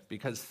good,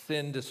 because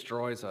sin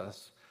destroys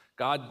us.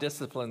 God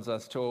disciplines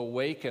us to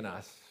awaken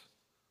us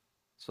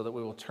so that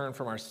we will turn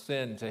from our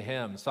sin to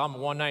him. Psalm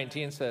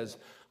 119 says,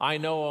 "I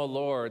know, O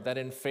Lord, that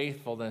in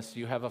faithfulness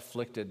you have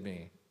afflicted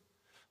me.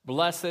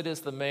 Blessed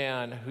is the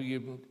man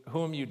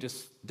whom you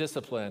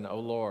discipline, O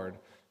Lord,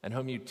 and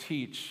whom you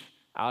teach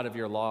out of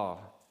your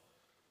law."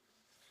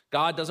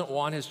 God doesn't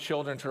want his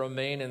children to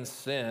remain in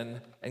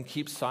sin and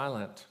keep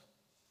silent.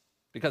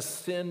 Because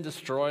sin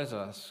destroys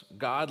us,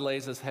 God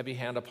lays his heavy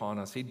hand upon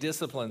us. He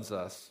disciplines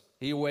us.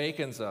 He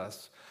awakens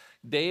us.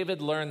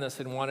 David learned this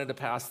and wanted to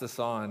pass this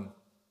on.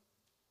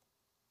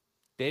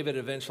 David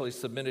eventually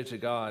submitted to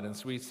God, and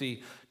so we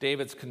see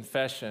David's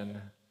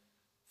confession,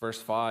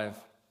 verse 5.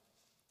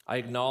 "I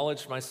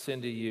acknowledged my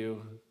sin to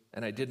you,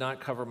 and I did not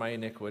cover my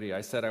iniquity.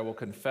 I said, I will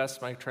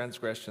confess my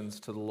transgressions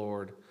to the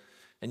Lord,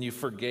 and you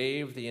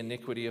forgave the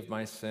iniquity of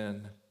my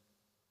sin."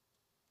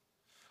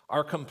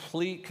 Our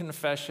complete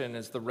confession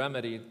is the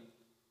remedy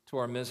to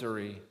our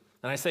misery.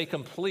 And I say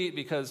complete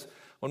because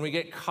when we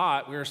get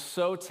caught, we are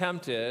so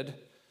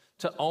tempted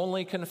to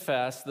only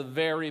confess the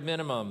very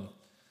minimum.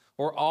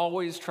 We're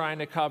always trying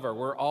to cover.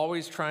 We're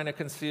always trying to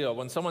conceal.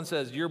 When someone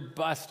says, "You're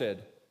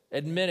busted,"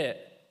 admit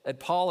it,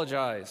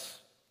 apologize,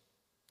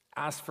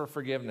 ask for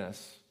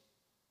forgiveness.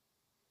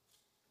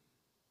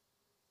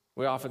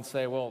 We often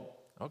say, "Well,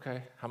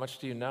 okay, how much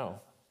do you know?"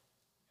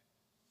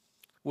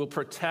 We'll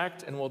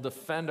protect and we'll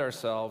defend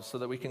ourselves so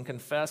that we can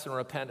confess and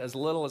repent as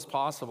little as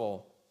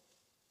possible.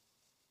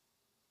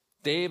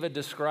 David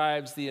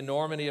describes the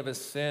enormity of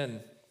his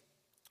sin.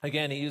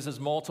 Again, he uses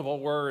multiple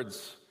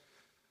words.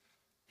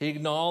 He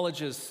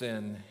acknowledges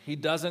sin. He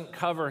doesn't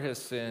cover his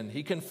sin.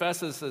 He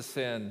confesses his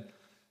sin.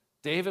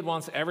 David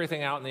wants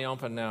everything out in the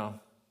open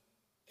now.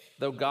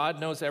 Though God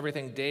knows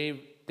everything,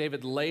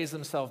 David lays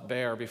himself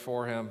bare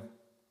before him.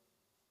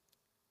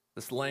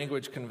 This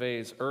language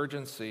conveys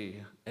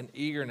urgency, an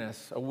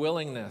eagerness, a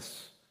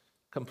willingness,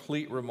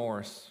 complete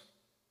remorse.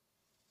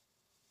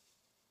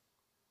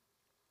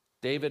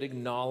 David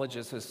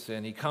acknowledges his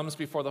sin. He comes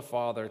before the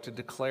Father to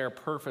declare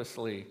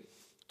purposely,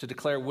 to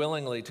declare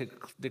willingly, to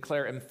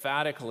declare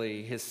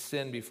emphatically his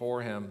sin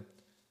before him.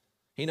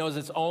 He knows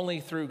it's only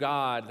through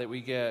God that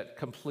we get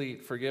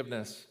complete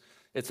forgiveness.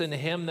 It's in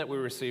him that we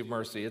receive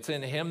mercy. It's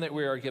in him that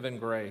we are given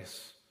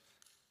grace.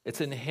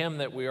 It's in him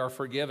that we are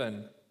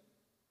forgiven.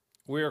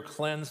 We are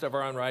cleansed of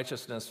our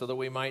unrighteousness so that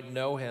we might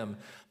know him,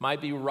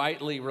 might be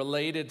rightly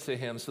related to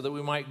him, so that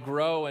we might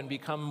grow and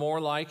become more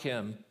like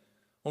him.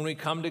 When we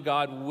come to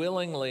God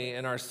willingly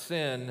in our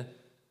sin,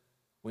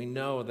 we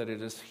know that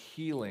it is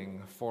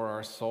healing for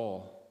our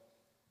soul.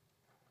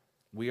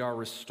 We are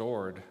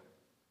restored.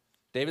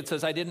 David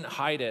says, "I didn't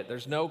hide it."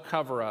 There's no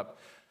cover-up.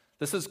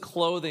 This is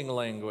clothing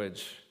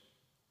language.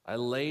 I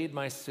laid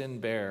my sin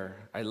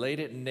bare. I laid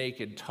it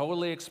naked,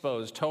 totally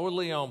exposed,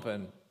 totally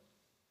open.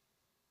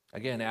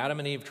 Again, Adam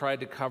and Eve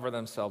tried to cover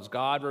themselves.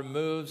 God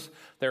removes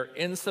their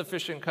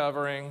insufficient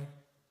covering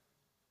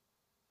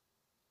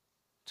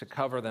to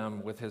cover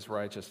them with his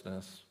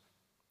righteousness.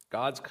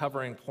 God's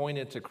covering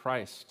pointed to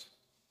Christ,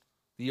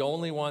 the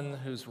only one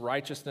whose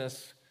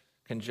righteousness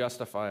can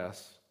justify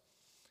us.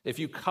 If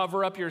you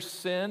cover up your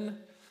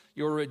sin,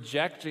 you're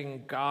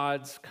rejecting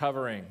God's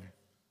covering.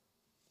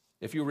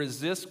 If you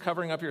resist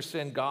covering up your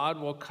sin, God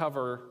will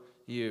cover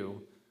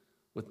you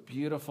with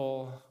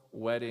beautiful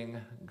wedding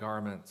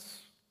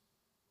garments.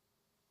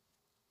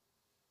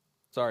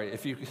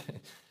 If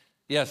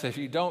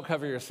you don't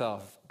cover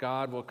yourself,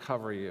 God will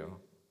cover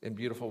you in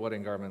beautiful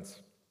wedding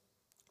garments.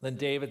 Then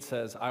David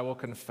says, "I will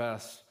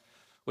confess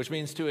which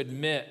means to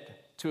admit,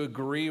 to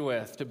agree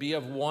with, to be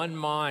of one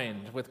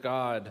mind with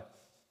God.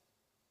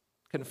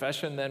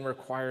 Confession then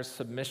requires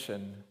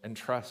submission and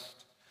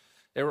trust.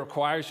 It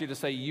requires you to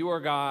say, you are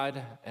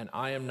God and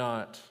I am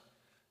not.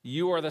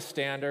 You are the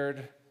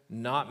standard,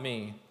 not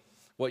me.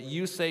 What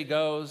you say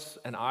goes,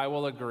 and I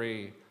will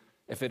agree.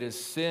 If it is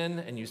sin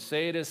and you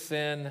say it is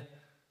sin,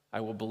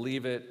 I will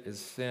believe it is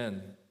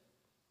sin.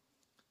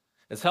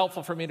 It's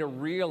helpful for me to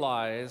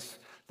realize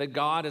that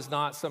God is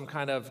not some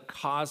kind of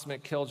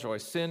cosmic killjoy.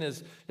 Sin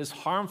is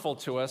harmful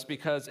to us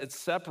because it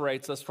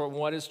separates us from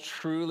what is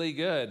truly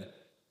good,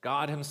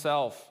 God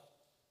himself.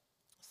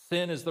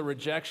 Sin is the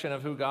rejection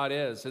of who God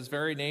is, his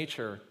very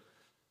nature.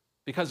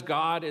 Because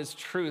God is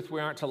truth,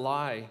 we aren't to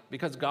lie.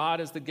 Because God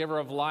is the giver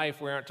of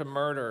life, we aren't to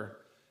murder.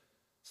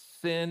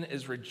 Sin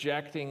is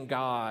rejecting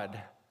God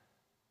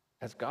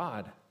as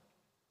God.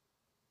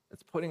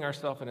 It's putting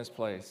ourselves in his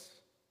place.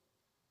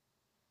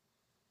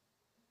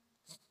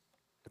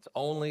 It's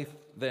only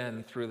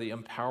then through the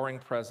empowering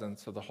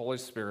presence of the Holy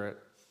Spirit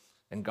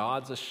and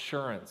God's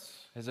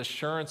assurance, his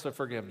assurance of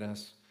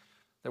forgiveness,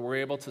 that we're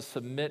able to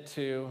submit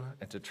to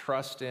and to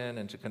trust in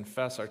and to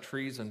confess our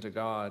treason to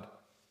God.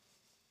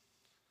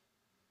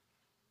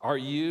 Are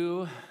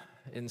you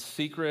in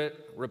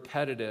secret,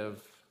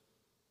 repetitive,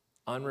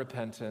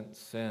 unrepentant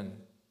sin?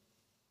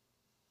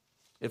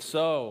 If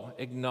so,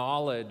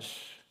 acknowledge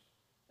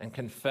and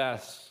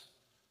confess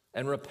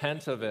and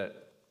repent of it.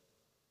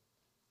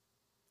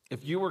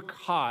 If you were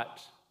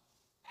caught,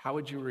 how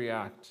would you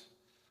react?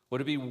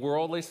 Would it be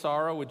worldly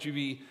sorrow? Would you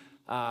be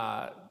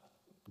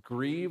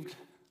grieved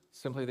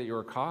simply that you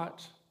were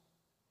caught?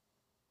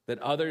 That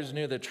others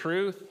knew the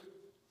truth?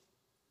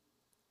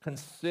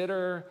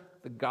 Consider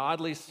the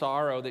godly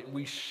sorrow that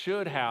we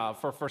should have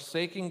for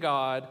forsaking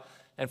God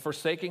and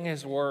forsaking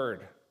his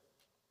word,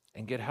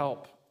 and get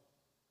help.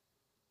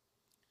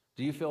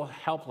 Do you feel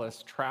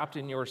helpless, trapped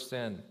in your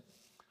sin?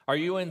 Are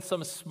you in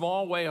some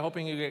small way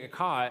hoping you get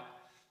caught?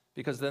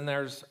 Because then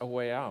there's a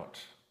way out.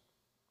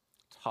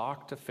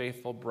 Talk to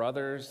faithful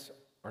brothers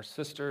or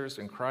sisters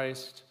in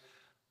Christ.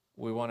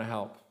 We want to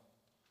help.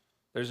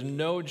 There's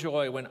no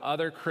joy when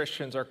other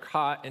Christians are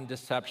caught in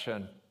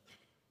deception.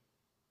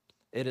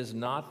 It is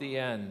not the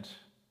end,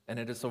 and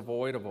it is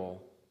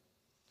avoidable.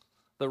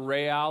 The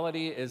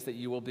reality is that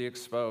you will be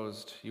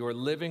exposed. You are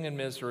living in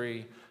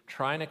misery,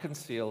 trying to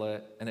conceal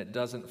it, and it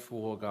doesn't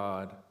fool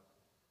God.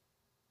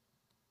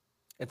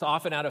 It's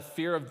often out of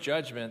fear of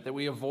judgment that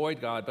we avoid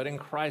God, but in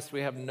Christ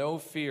we have no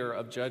fear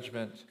of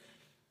judgment.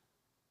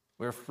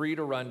 We're free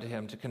to run to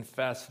him, to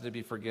confess, and to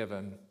be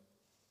forgiven.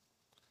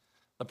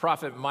 The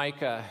prophet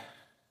Micah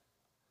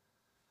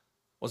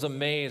was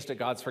amazed at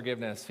God's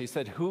forgiveness. He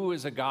said, "Who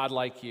is a God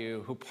like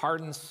you, who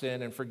pardons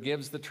sin and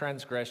forgives the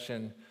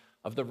transgression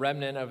of the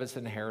remnant of his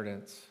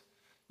inheritance?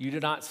 You do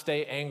not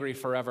stay angry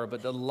forever,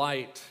 but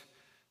delight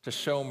to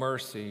show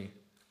mercy."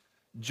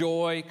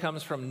 Joy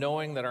comes from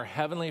knowing that our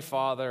Heavenly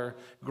Father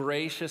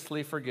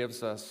graciously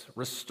forgives us,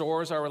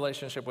 restores our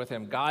relationship with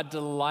him. God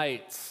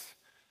delights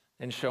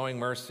in showing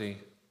mercy.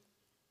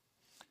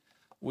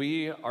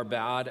 We are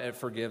bad at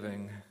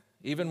forgiving.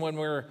 Even when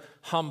we're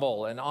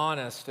humble and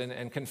honest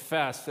and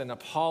confess and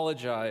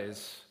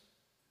apologize,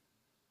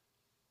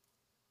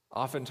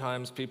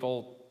 oftentimes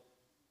people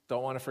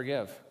don't want to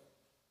forgive.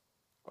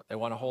 They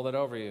want to hold it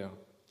over you.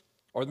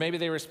 Or maybe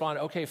they respond,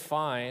 okay,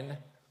 fine,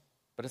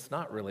 but it's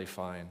not really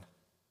fine.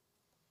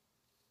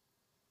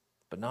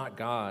 But not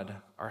God.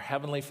 Our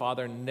Heavenly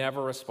Father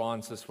never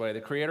responds this way.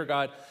 The Creator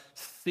God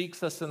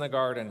seeks us in the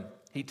garden.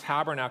 He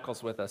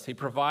tabernacles with us. He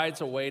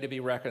provides a way to be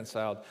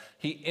reconciled.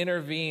 He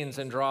intervenes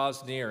and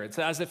draws near. It's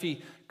as if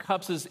he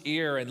cups his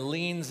ear and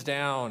leans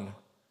down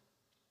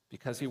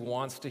because he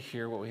wants to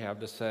hear what we have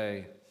to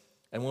say.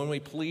 And when we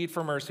plead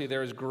for mercy,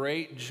 there is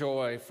great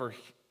joy for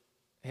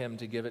him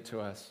to give it to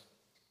us.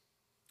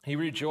 He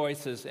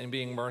rejoices in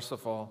being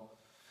merciful.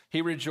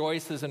 He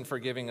rejoices in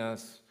forgiving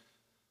us.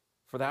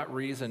 For that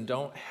reason,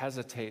 don't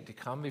hesitate to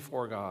come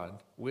before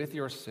God with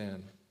your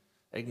sin.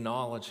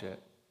 Acknowledge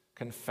it.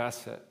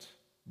 Confess it.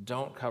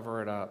 Don't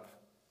cover it up.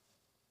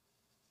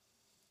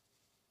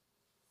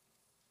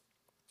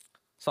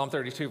 Psalm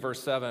 32,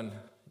 verse 7,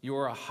 "You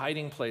are a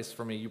hiding place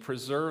for me. You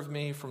preserve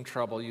me from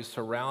trouble. You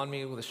surround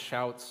me with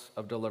shouts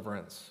of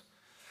deliverance."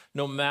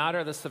 No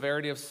matter the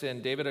severity of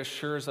sin, David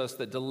assures us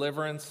that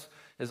deliverance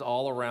is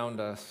all around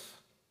us.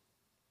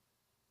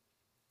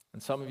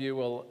 And some of you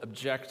will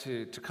object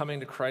to coming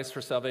to Christ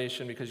for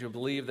salvation because you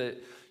believe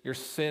that your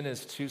sin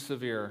is too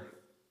severe,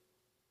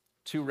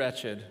 too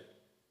wretched,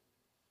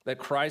 that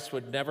Christ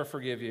would never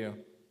forgive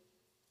you.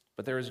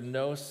 But there is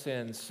no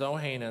sin so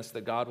heinous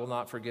that God will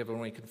not forgive when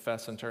we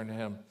confess and turn to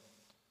him.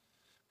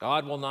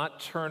 God will not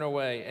turn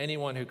away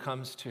anyone who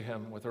comes to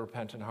him with a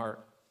repentant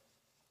heart.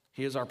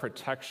 He is our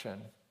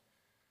protection.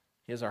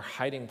 He is our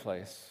hiding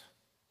place.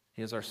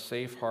 He is our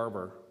safe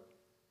harbor.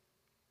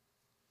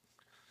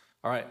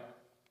 All right.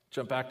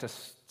 Jump back to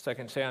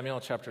 2 Samuel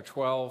chapter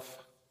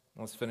 12.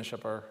 Let's finish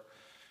up our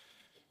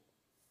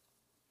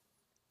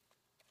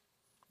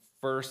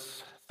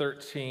verse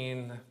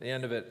 13, the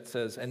end of it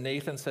says, "And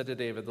Nathan said to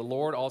David, 'The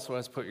Lord also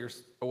has put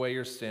away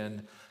your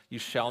sin. You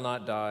shall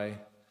not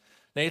die.'"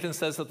 Nathan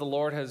says that the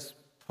Lord has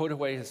put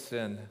away his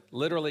sin,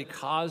 literally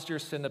caused your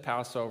sin to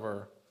pass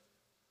over.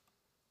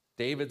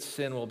 David's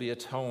sin will be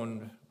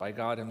atoned by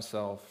God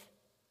himself.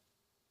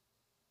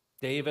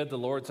 David, the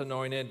Lord's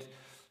anointed,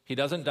 he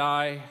doesn't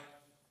die.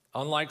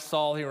 Unlike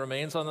Saul, he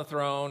remains on the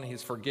throne.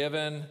 He's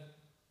forgiven.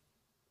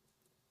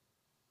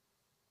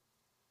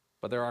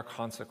 But there are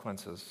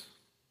consequences.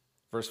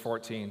 Verse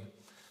 14,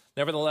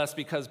 "Nevertheless,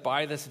 because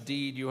by this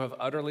deed you have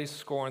utterly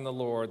scorned the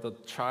Lord, the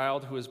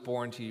child who is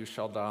born to you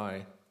shall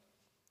die."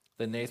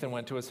 Then Nathan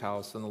went to his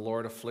house, and the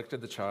Lord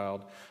afflicted the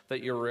child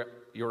that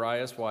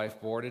Uriah's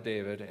wife bore to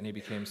David, and he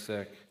became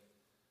sick.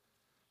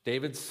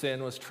 David's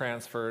sin was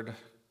transferred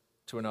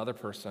to another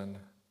person,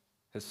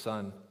 his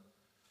son.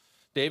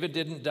 David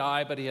didn't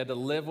die, but he had to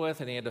live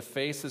with and he had to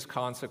face his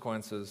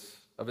consequences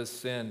of his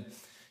sin.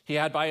 He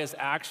had, by his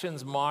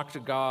actions,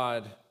 mocked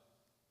God.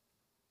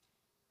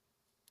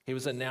 He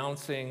was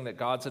announcing that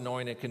God's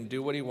anointed can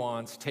do what he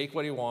wants, take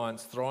what he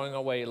wants, throwing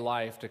away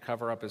life to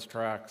cover up his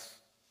tracks.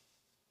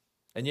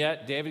 And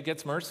yet, David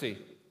gets mercy.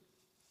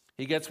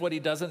 He gets what he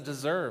doesn't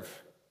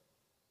deserve.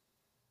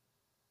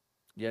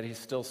 Yet he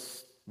still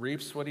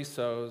reaps what he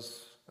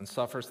sows and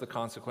suffers the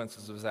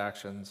consequences of his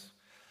actions.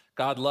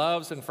 God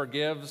loves and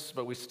forgives,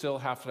 but we still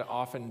have to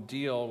often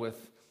deal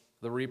with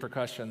the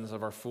repercussions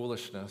of our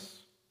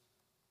foolishness.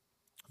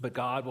 But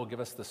God will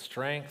give us the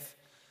strength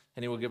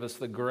and he will give us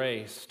the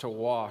grace to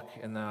walk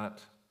in that.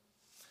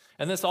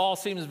 And this all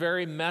seems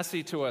very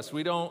messy to us.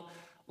 We don't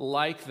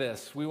like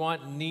this. We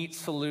want neat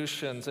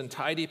solutions and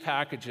tidy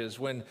packages.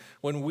 When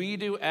we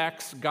do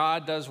X,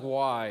 God does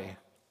Y.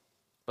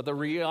 But the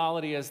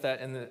reality is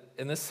that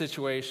in this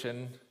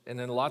situation,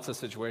 and in lots of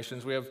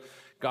situations, we have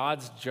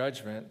God's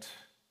judgment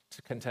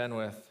to contend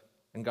with.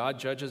 And God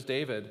judges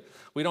David.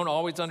 We don't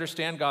always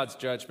understand God's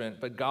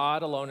judgment, but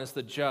God alone is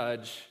the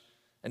judge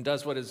and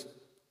does what is.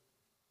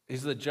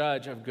 He's the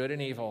judge of good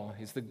and evil.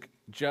 He's the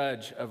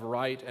judge of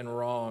right and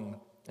wrong.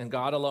 And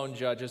God alone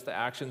judges the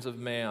actions of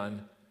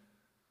man.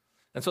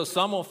 And so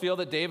some will feel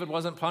that David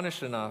wasn't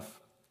punished enough.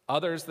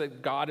 Others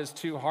that God is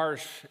too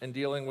harsh in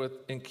dealing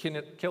with and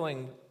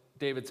killing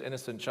David's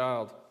innocent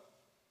child.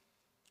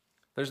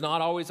 There's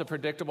not always a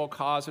predictable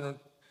cause and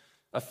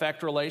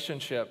effect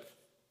relationship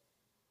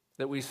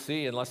that we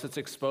see unless it's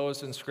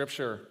exposed in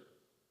Scripture.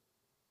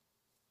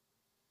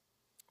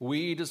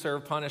 We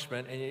deserve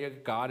punishment, and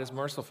yet God is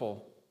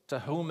merciful to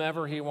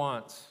whomever he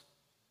wants.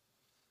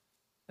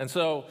 And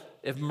so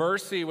if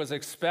mercy was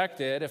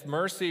expected, if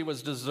mercy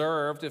was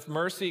deserved, if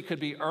mercy could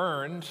be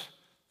earned,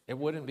 it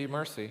wouldn't be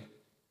mercy.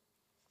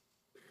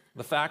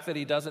 The fact that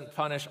he doesn't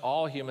punish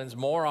all humans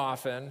more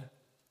often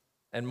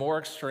and more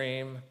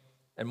extreme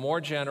and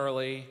more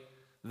generally,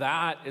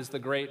 that is the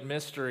great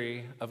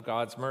mystery of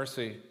God's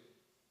mercy.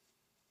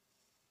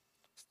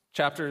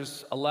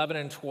 Chapters 11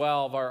 and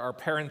 12 are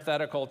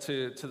parenthetical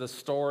to the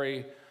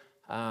story.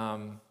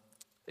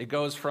 It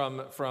goes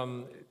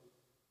from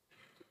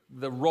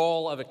the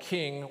role of a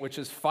king, which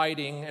is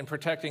fighting and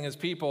protecting his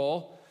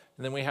people,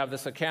 and then we have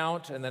this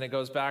account, and then it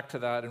goes back to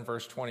that in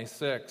verse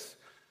 26.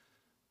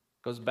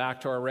 It goes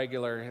back to our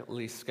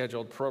regularly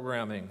scheduled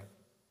programming.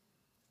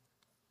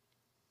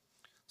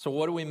 So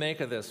what do we make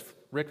of this?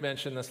 Rick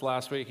mentioned this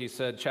last week. He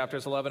said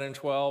chapters 11 and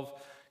 12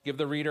 give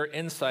the reader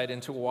insight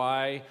into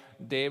why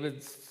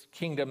David's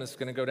kingdom is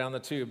going to go down the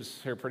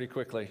tubes here pretty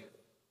quickly.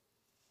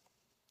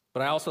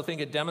 But I also think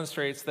it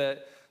demonstrates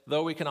that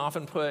though we can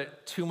often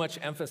put too much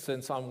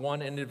emphasis on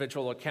one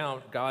individual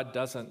account, God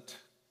doesn't.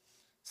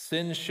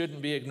 Sin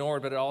shouldn't be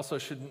ignored, but it also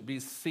shouldn't be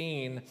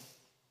seen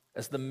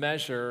as the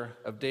measure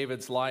of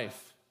David's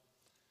life.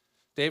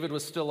 David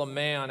was still a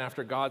man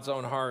after God's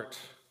own heart,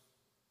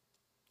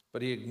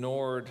 but he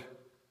ignored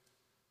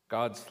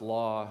God's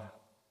law.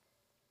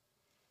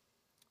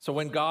 So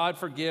when God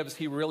forgives,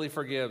 he really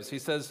forgives. He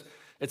says,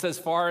 it's as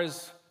far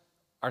as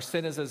our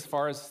sin is as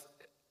far as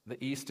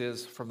the east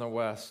is from the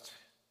west.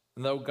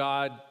 And though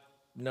God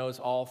knows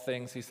all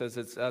things, he says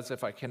it's as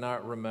if I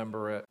cannot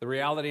remember it. The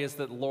reality is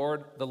that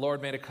the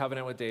Lord made a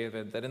covenant with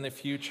David that in the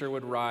future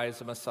would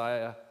rise a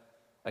Messiah,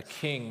 a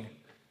king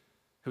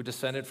who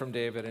descended from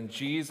David. And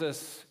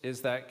Jesus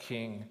is that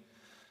king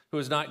who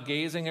is not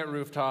gazing at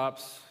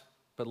rooftops,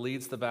 but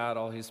leads the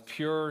battle. He's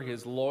pure, he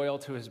is loyal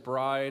to his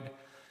bride.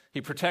 He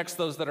protects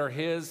those that are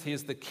his. He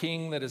is the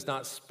king that is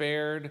not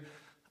spared,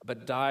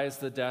 but dies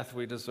the death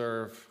we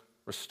deserve,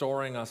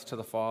 restoring us to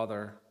the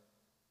Father.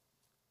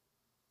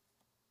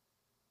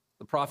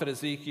 The prophet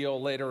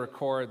Ezekiel later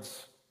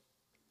records,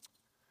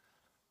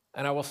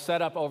 "And I will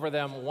set up over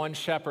them one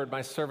shepherd,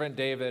 my servant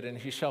David, and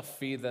he shall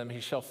feed them.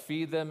 He shall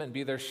feed them and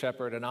be their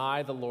shepherd, and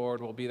I, the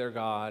Lord, will be their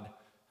God,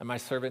 and my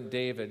servant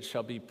David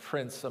shall be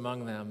prince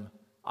among them.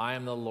 I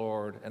am the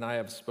Lord, and I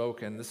have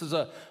spoken." This is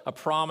a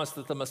promise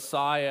that the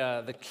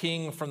Messiah, the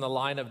king from the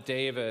line of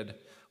David,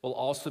 will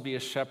also be a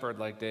shepherd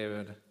like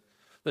David.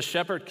 The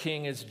shepherd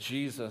king is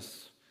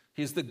Jesus.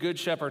 He's the good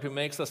shepherd who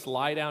makes us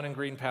lie down in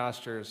green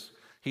pastures.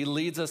 He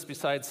leads us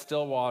beside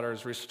still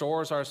waters,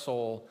 restores our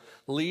soul,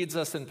 leads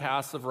us in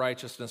paths of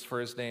righteousness for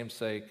his name's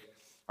sake.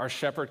 Our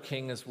shepherd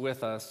king is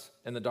with us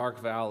in the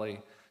dark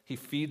valley. He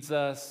feeds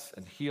us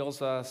and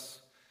heals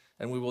us,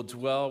 and we will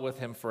dwell with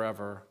him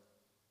forever.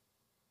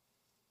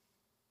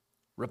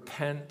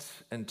 Repent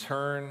and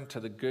turn to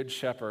the good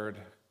shepherd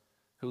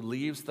who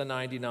leaves the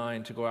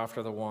 99 to go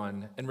after the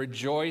one and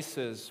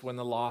rejoices when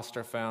the lost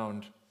are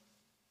found.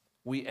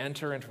 We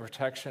enter into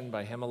protection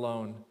by him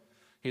alone.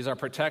 He's our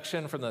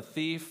protection from the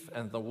thief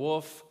and the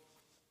wolf.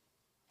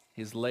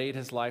 He's laid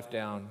his life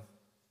down.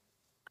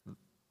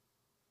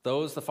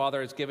 Those the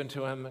Father has given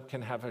to him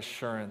can have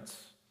assurance.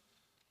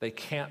 They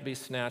can't be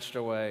snatched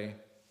away.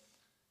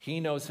 He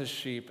knows his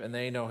sheep and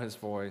they know his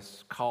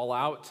voice. Call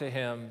out to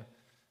him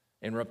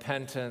in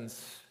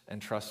repentance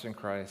and trust in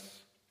Christ.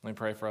 Let me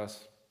pray for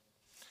us.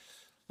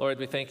 Lord,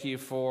 we thank you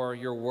for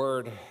your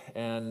word.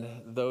 And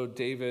though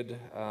David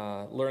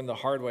learned the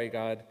hard way,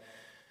 God,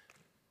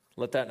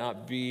 let that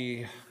not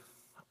be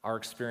our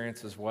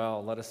experience as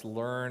well. Let us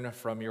learn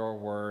from your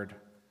word.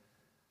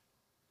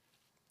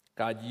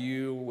 God,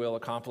 you will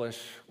accomplish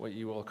what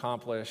you will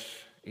accomplish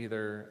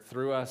either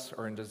through us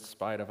or in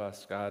despite of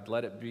us. God,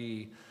 let it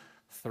be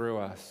through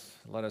us.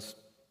 Let us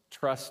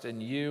trust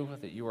in you,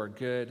 that you are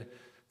good,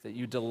 that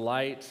you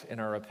delight in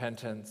our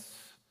repentance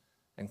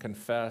and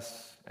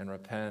confess and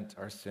repent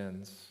our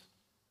sins.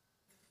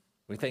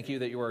 We thank you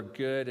that you are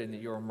good and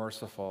that you are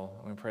merciful.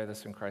 And we pray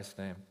this in Christ's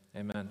name.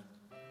 Amen.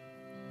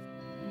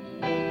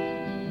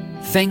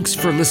 Thanks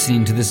for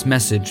listening to this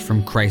message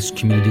from Christ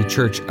Community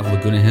Church of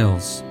Laguna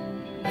Hills.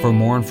 For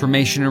more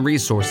information and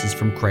resources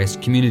from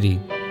Christ Community,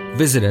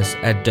 visit us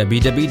at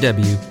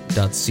www.ccclh.org.